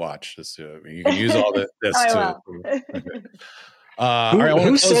Family Watch. You can use all this to.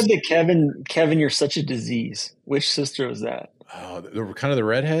 Who said that Kevin, you're such a disease? Which sister was that? Oh, kind of the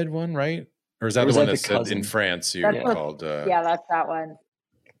redhead one, right? Or is that the one that said in France you're called? That's that one.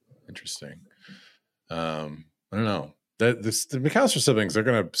 Interesting. I don't know. The McAllister siblings, they're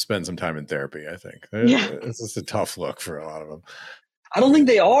going to spend some time in therapy, I think. It's just a tough look for a lot of them. I don't think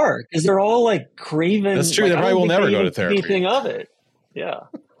they are, because they're all like craven. That's true. They probably will never go to therapy. Anything of it. Yeah.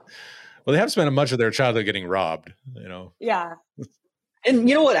 Well, they have spent much of their childhood getting robbed, Yeah. And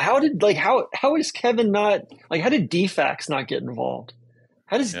you know what? How is Kevin not how did DFAX not get involved?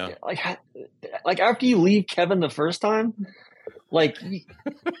 How does after you leave Kevin the first time,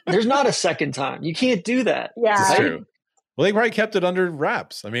 there's not a second time. You can't do that. Yeah, that's true. Well, they probably kept it under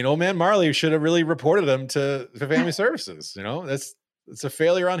wraps. I mean, old man Marley should have really reported him to Family Services. It's a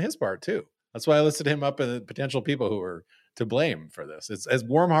failure on his part too. That's why I listed him up as potential people who were to blame for this. It's as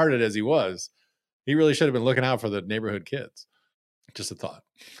warm-hearted as he was. He really should have been looking out for the neighborhood kids. Just a thought.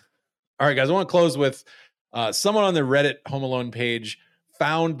 All right, guys, I want to close with someone on the Reddit Home Alone page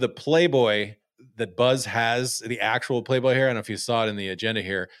found the Playboy that Buzz has, the actual Playboy here. I don't know if you saw it in the agenda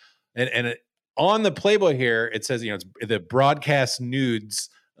here. And on the Playboy here, it says, it's the broadcast nudes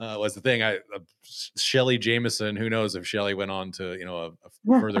was the thing. Shelly Jameson, who knows if Shelly went on to, a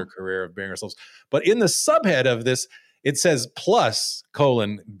further career of being herself. But in the subhead of this, it says +,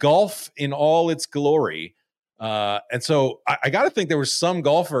 golf in all its glory. And so I got to think there was some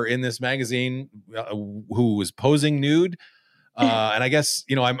golfer in this magazine who was posing nude. And I guess,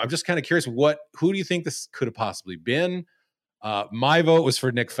 I'm just kind of curious, who do you think this could have possibly been? My vote was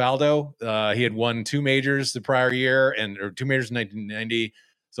for Nick Faldo. He had won 2 majors the prior year or 2 majors in 1990.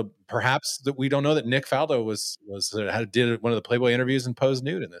 So perhaps that we don't know that Nick Faldo did one of the Playboy interviews and posed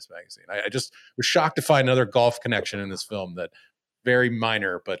nude in this magazine. I just was shocked to find another golf connection in this film that very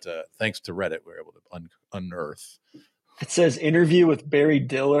minor, but thanks to Reddit, we were able to unearth. It says interview with Barry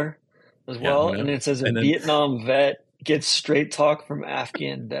Diller as well. And it says Vietnam vet gets straight talk from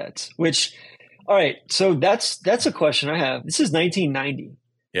Afghan vets, which, all right. So that's a question I have. This is 1990.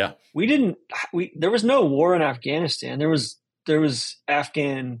 Yeah. There was no war in Afghanistan. There was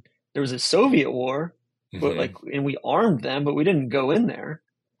a Soviet war, but and we armed them, but we didn't go in there.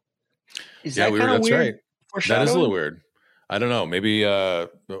 That's right. That is a little weird. I don't know. Maybe we're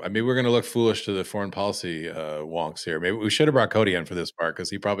going to look foolish to the foreign policy wonks here. Maybe we should have brought Cody in for this part because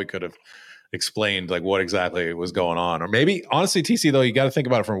he probably could have explained what exactly was going on. Or maybe, honestly, TC, though, you got to think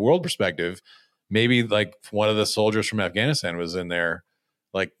about it from a world perspective. Maybe one of the soldiers from Afghanistan was in there,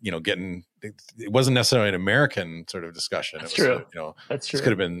 getting. It wasn't necessarily an American sort of discussion. That's true. That's true. This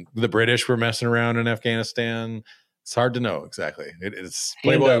could have been the British were messing around in Afghanistan. It's hard to know exactly. It's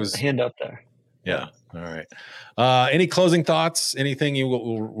Playboy was hand up there. Yeah. All right. Any closing thoughts? Anything you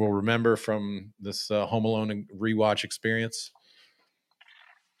will remember from this Home Alone rewatch experience?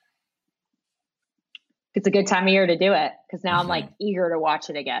 It's a good time of year to do it because now I'm eager to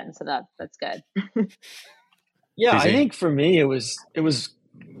watch it again. So that's good. Yeah, I think for me it was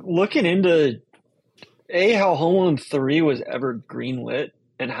looking into how Home Alone 3 was ever greenlit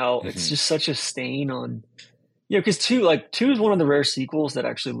and how it's just such a stain on. Because 2 is one of the rare sequels that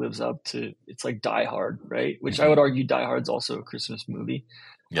actually lives up to. It's like Die Hard, right? Which I would argue Die Hard's also a Christmas movie.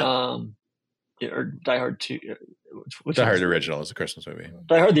 Yeah. Or Die Hard 2. Which Die Hard the original is a Christmas movie.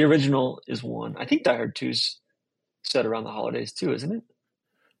 Die Hard the original is one. I think Die Hard 2's set around the holidays too, isn't it?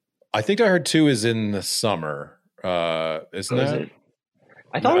 I think Die Hard 2 is in the summer. Isn't it?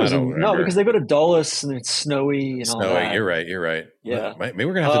 I thought it was because they go to Dulles and it's snowy and all that. You're right. Yeah. Maybe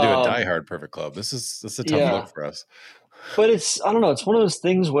we're gonna have to do a Die Hard Perfect Club. This is a tough look for us. But I don't know. It's one of those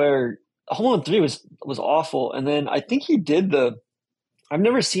things where Home Alone 3 was awful, and then I think he did I've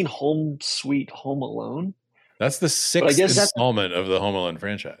never seen Home Sweet Home Alone. That's the 6th installment of the Home Alone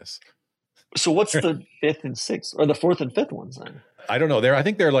franchise. So what's the 5th and 6th, or the 4th and 5th ones then? I don't know. I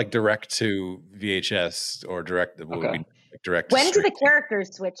think they're direct to VHS or direct. Okay. direct. When did the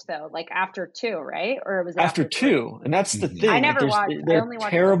characters switch though? Like after 2, right? Or was it after 2? And that's the thing. I never watched. They're I only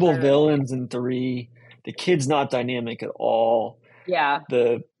watched terrible villains in 3. The kid's not dynamic at all. Yeah.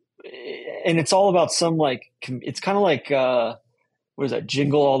 And it's all about some it's kind of like what is that?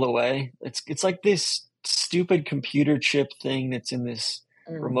 Jingle All the Way. It's like this stupid computer chip thing that's in this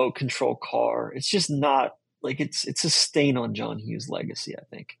remote control car. It's just not like it's a stain on John Hughes' legacy, I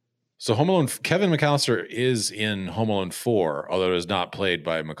think. So Home Alone, Kevin McAllister is in Home Alone 4, although it is not played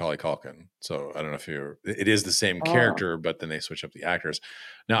by Macaulay Culkin. So I don't know if it is the same character, but then they switch up the actors.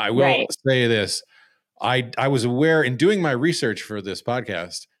 Now I will say this. I was aware in doing my research for this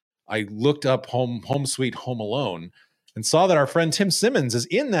podcast, I looked up Home Sweet Home Alone and saw that our friend Tim Simmons is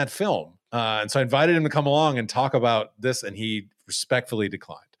in that film. And so I invited him to come along and talk about this, and he respectfully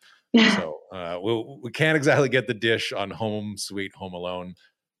declined. So we can't exactly get the dish on Home Sweet Home Alone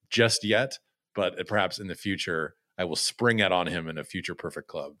just yet, but perhaps in the future, I will spring it on him in a future Perfect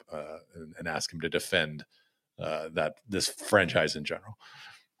Club and ask him to defend this franchise in general.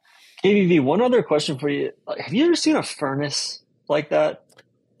 KBV, one other question for you. Have you ever seen a furnace like that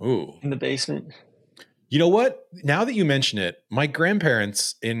in the basement? You know what? Now that you mention it, my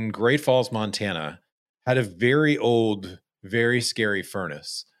grandparents in Great Falls, Montana, had a very old, very scary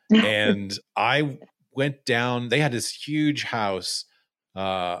furnace. And I went down, they had this huge house,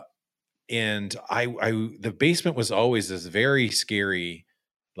 and the basement was always this very scary,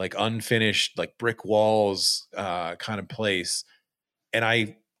 like unfinished, like brick walls kind of place. And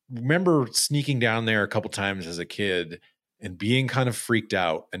I remember sneaking down there a couple times as a kid and being kind of freaked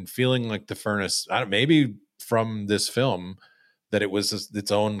out and feeling like the furnace, maybe from this film, that it was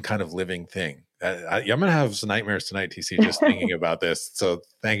its own kind of living thing. I'm going to have some nightmares tonight, TC, just thinking about this. So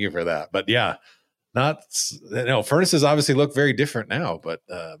thank you for that. But yeah, furnaces obviously look very different now, but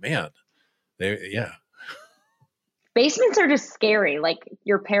man, basements are just scary, like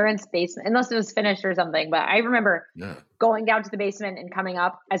your parents' basement, unless it was finished or something. But I remember going down to the basement and coming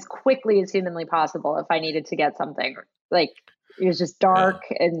up as quickly as humanly possible if I needed to get something. Like it was just dark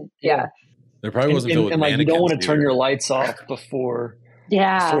and There probably wasn't filled with and like you don't want to turn either. your lights off before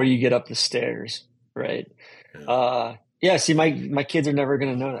you get up the stairs, right? See, my kids are never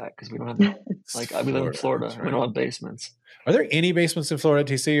going to know that because we don't have we live in Florida. Right. We don't have basements. Are there any basements in Florida,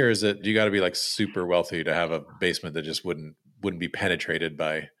 TC, or is it you got to be like super wealthy to have a basement that just wouldn't be penetrated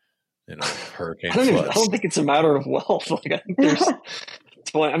by hurricane floods? I don't think it's a matter of wealth. Like I think there's.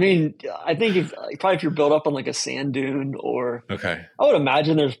 I think if you're built up on like a sand dune I would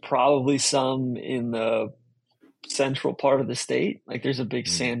imagine there's probably some in the central part of the state. Like there's a big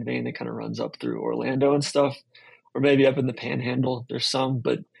sand vein that kind of runs up through Orlando and stuff, or maybe up in the Panhandle. There's some,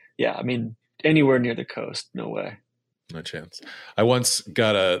 but anywhere near the coast, no way. No chance. I once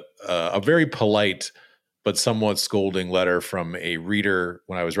got a very polite but somewhat scolding letter from a reader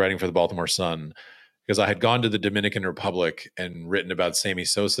when I was writing for the Baltimore Sun, because I had gone to the Dominican Republic and written about Sammy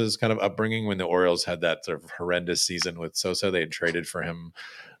Sosa's kind of upbringing when the Orioles had that sort of horrendous season with Sosa. They had traded for him.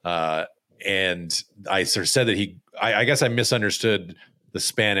 And I sort of said that I guess I misunderstood the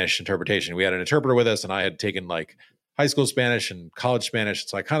Spanish interpretation. We had an interpreter with us, and I had taken like high school Spanish and college Spanish.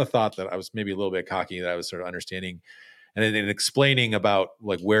 So I kind of thought that I was maybe a little bit cocky, that I was sort of understanding. And then in explaining about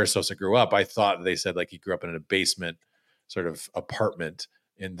like where Sosa grew up, I thought they said like he grew up in a basement sort of apartment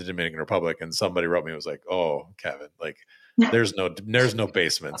in the Dominican Republic, and somebody wrote me and was like, "Oh, Kevin, like there's no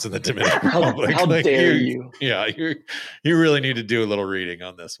basements in the Dominican Republic. How like, dare you? Yeah, you really need to do a little reading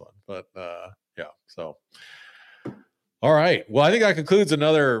on this one." But so all right. Well, I think that concludes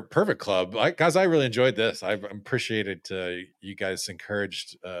another Perfect Club. Guys, I really enjoyed this. I appreciated you guys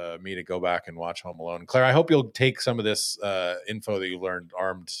encouraged me to go back and watch Home Alone. Claire, I hope you'll take some of this info that you learned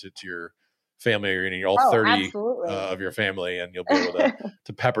armed to your family, or all 30 of your family, and you'll be able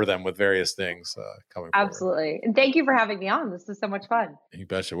to pepper them with various things coming forward. Absolutely. And thank you for having me on. This is so much fun. You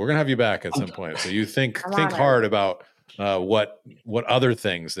betcha. We're going to have you back at some point. So you think hard about what other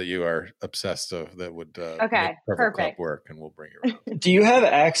things that you are obsessed with that would make Perfect Club work, and we'll bring you around. Do you have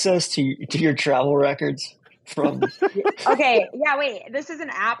access to your travel records from? Okay. Yeah, wait. This is an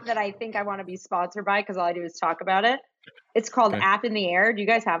app that I think I want to be sponsored by because all I do is talk about it. It's called App in the Air. Do you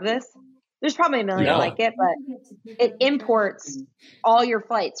guys have this? There's probably a million like it, but it imports all your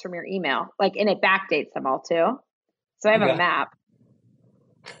flights from your email, and it backdates them all too. So I have a map.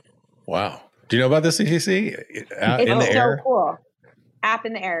 Wow. Do you know about this, CTC? It's so cool. App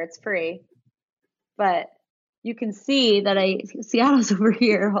in the Air. It's free. But you can see that Seattle's over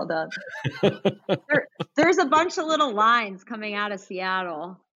here. Hold on. There's a bunch of little lines coming out of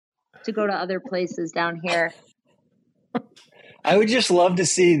Seattle to go to other places down here. I would just love to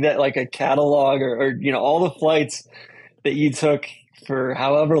see that, like a catalog or all the flights that you took for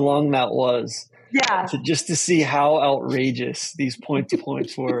however long that was. Yeah. Just to see how outrageous these points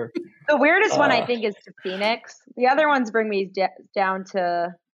were. The weirdest one, I think, is to Phoenix. The other ones bring me down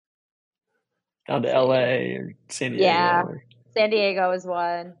to LA or San Diego. Yeah. San Diego is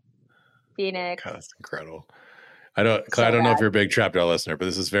one. Phoenix. God, that's incredible. I don't know if you're a big Trap Jaw listener, but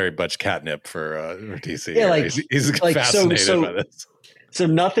this is very much catnip for DC. Yeah, like he's like fascinated by this. So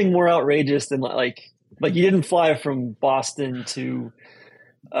nothing more outrageous than like you didn't fly from Boston to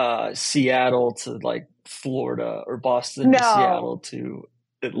Seattle to like Florida or Boston to Seattle to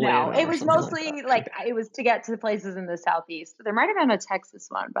Atlanta. No, it was mostly like it was to get to the places in the Southeast. There might have been a Texas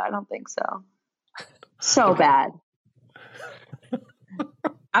one, but I don't think so. So bad.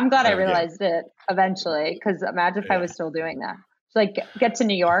 I'm glad I realized it eventually, because imagine if I was still doing that. So like get to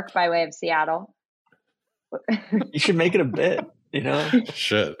New York by way of Seattle. You should make it a bit, you know?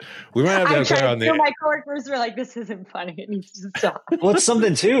 Should. We might have to on the. My coworkers were like, "This isn't funny. It needs to stop." Well, it's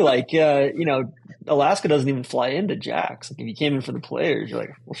something too. Like, you know, Alaska doesn't even fly into Jax. Like, if you came in for the players, you're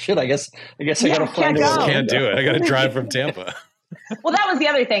like, "Well, shit. I guess I gotta fly." Can't do it. I gotta drive from Tampa. Well, that was the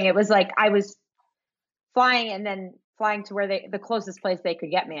other thing. It was like I was flying and then flying to where the closest place they could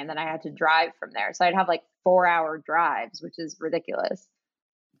get me, and then I had to drive from there. So I'd have like 4-hour drives, which is ridiculous.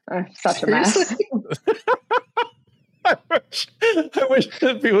 Such a mess. I wish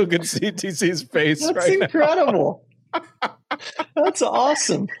that people could see TC's face. That's incredible. That's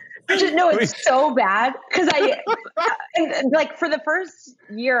awesome. No, it's so bad because like for the first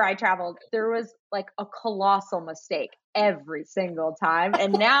year I traveled, there was like a colossal mistake every single time,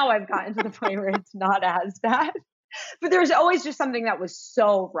 and now I've gotten to the point where it's not as bad. But there was always just something that was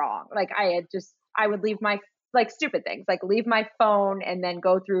so wrong. Like I would leave my stupid things, like leave my phone and then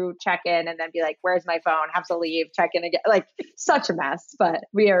go through check-in and then be like, where's my phone? Have to leave, check in again. Like such a mess, but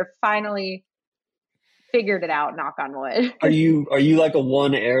we are finally figured it out, knock on wood. Are you like a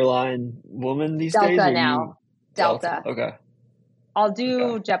one airline woman these days? Delta now. Delta. Okay. I'll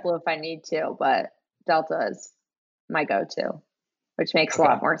do JetBlue if I need to, but Delta is my go-to, which makes a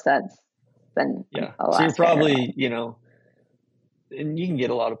lot more sense than Alaska. So you're probably, you know, and you can get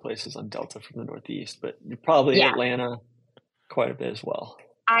a lot of places on Delta from the Northeast, but you're probably Atlanta quite a bit as well.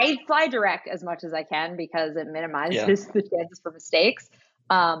 I fly direct as much as I can because it minimizes the chances for mistakes.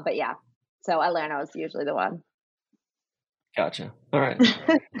 But yeah, so Atlanta is usually the one. Gotcha. All right.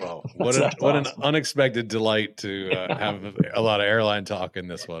 Well, what an unexpected delight to have a lot of airline talk in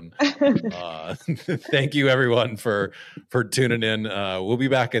this one. Thank you everyone for tuning in. We'll be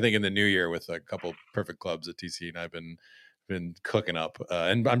back, I think, in the new year with a couple perfect clubs that TC and I've been cooking up,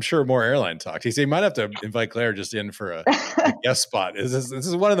 and I'm sure more airline talk. TC might have to invite Claire just in for a guest spot. This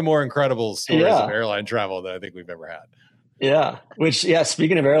is one of the more incredible stories of airline travel that I think we've ever had. Yeah. Which,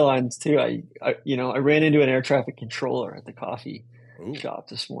 speaking of airlines too, I ran into an air traffic controller at the coffee shop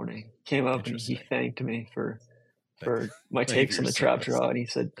this morning. Came up and he thanked me for my takes on the Trap Jaw, and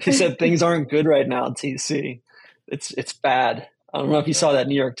he said things aren't good right now at TC. It's bad. I don't know if you saw that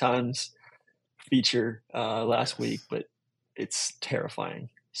New York Times feature last week, but it's terrifying.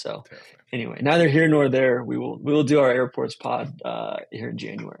 So anyway, neither here nor there. We will do our airports pod here in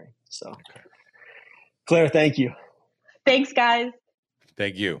January. So Claire, thank you. Thanks, guys.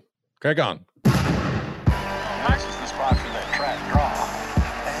 Thank you. Craig on. Nice is the spot for that Trap Jaw.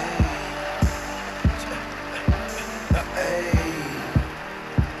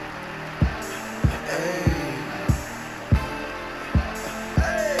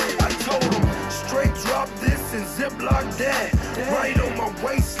 I told him straight drop this and ziplock that. Right on my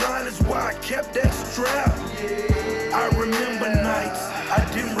waistline is why I kept that strap. I remember nights, I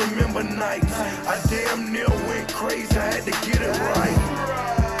didn't remember nights. I damn near went crazy, I had to get it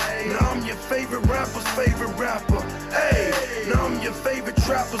right. Now I'm your favorite rapper's favorite rapper. Hey, now I'm your favorite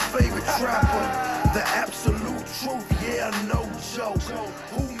trapper's favorite trapper. The absolute truth, yeah, no joke.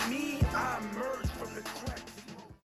 Who me, I murder.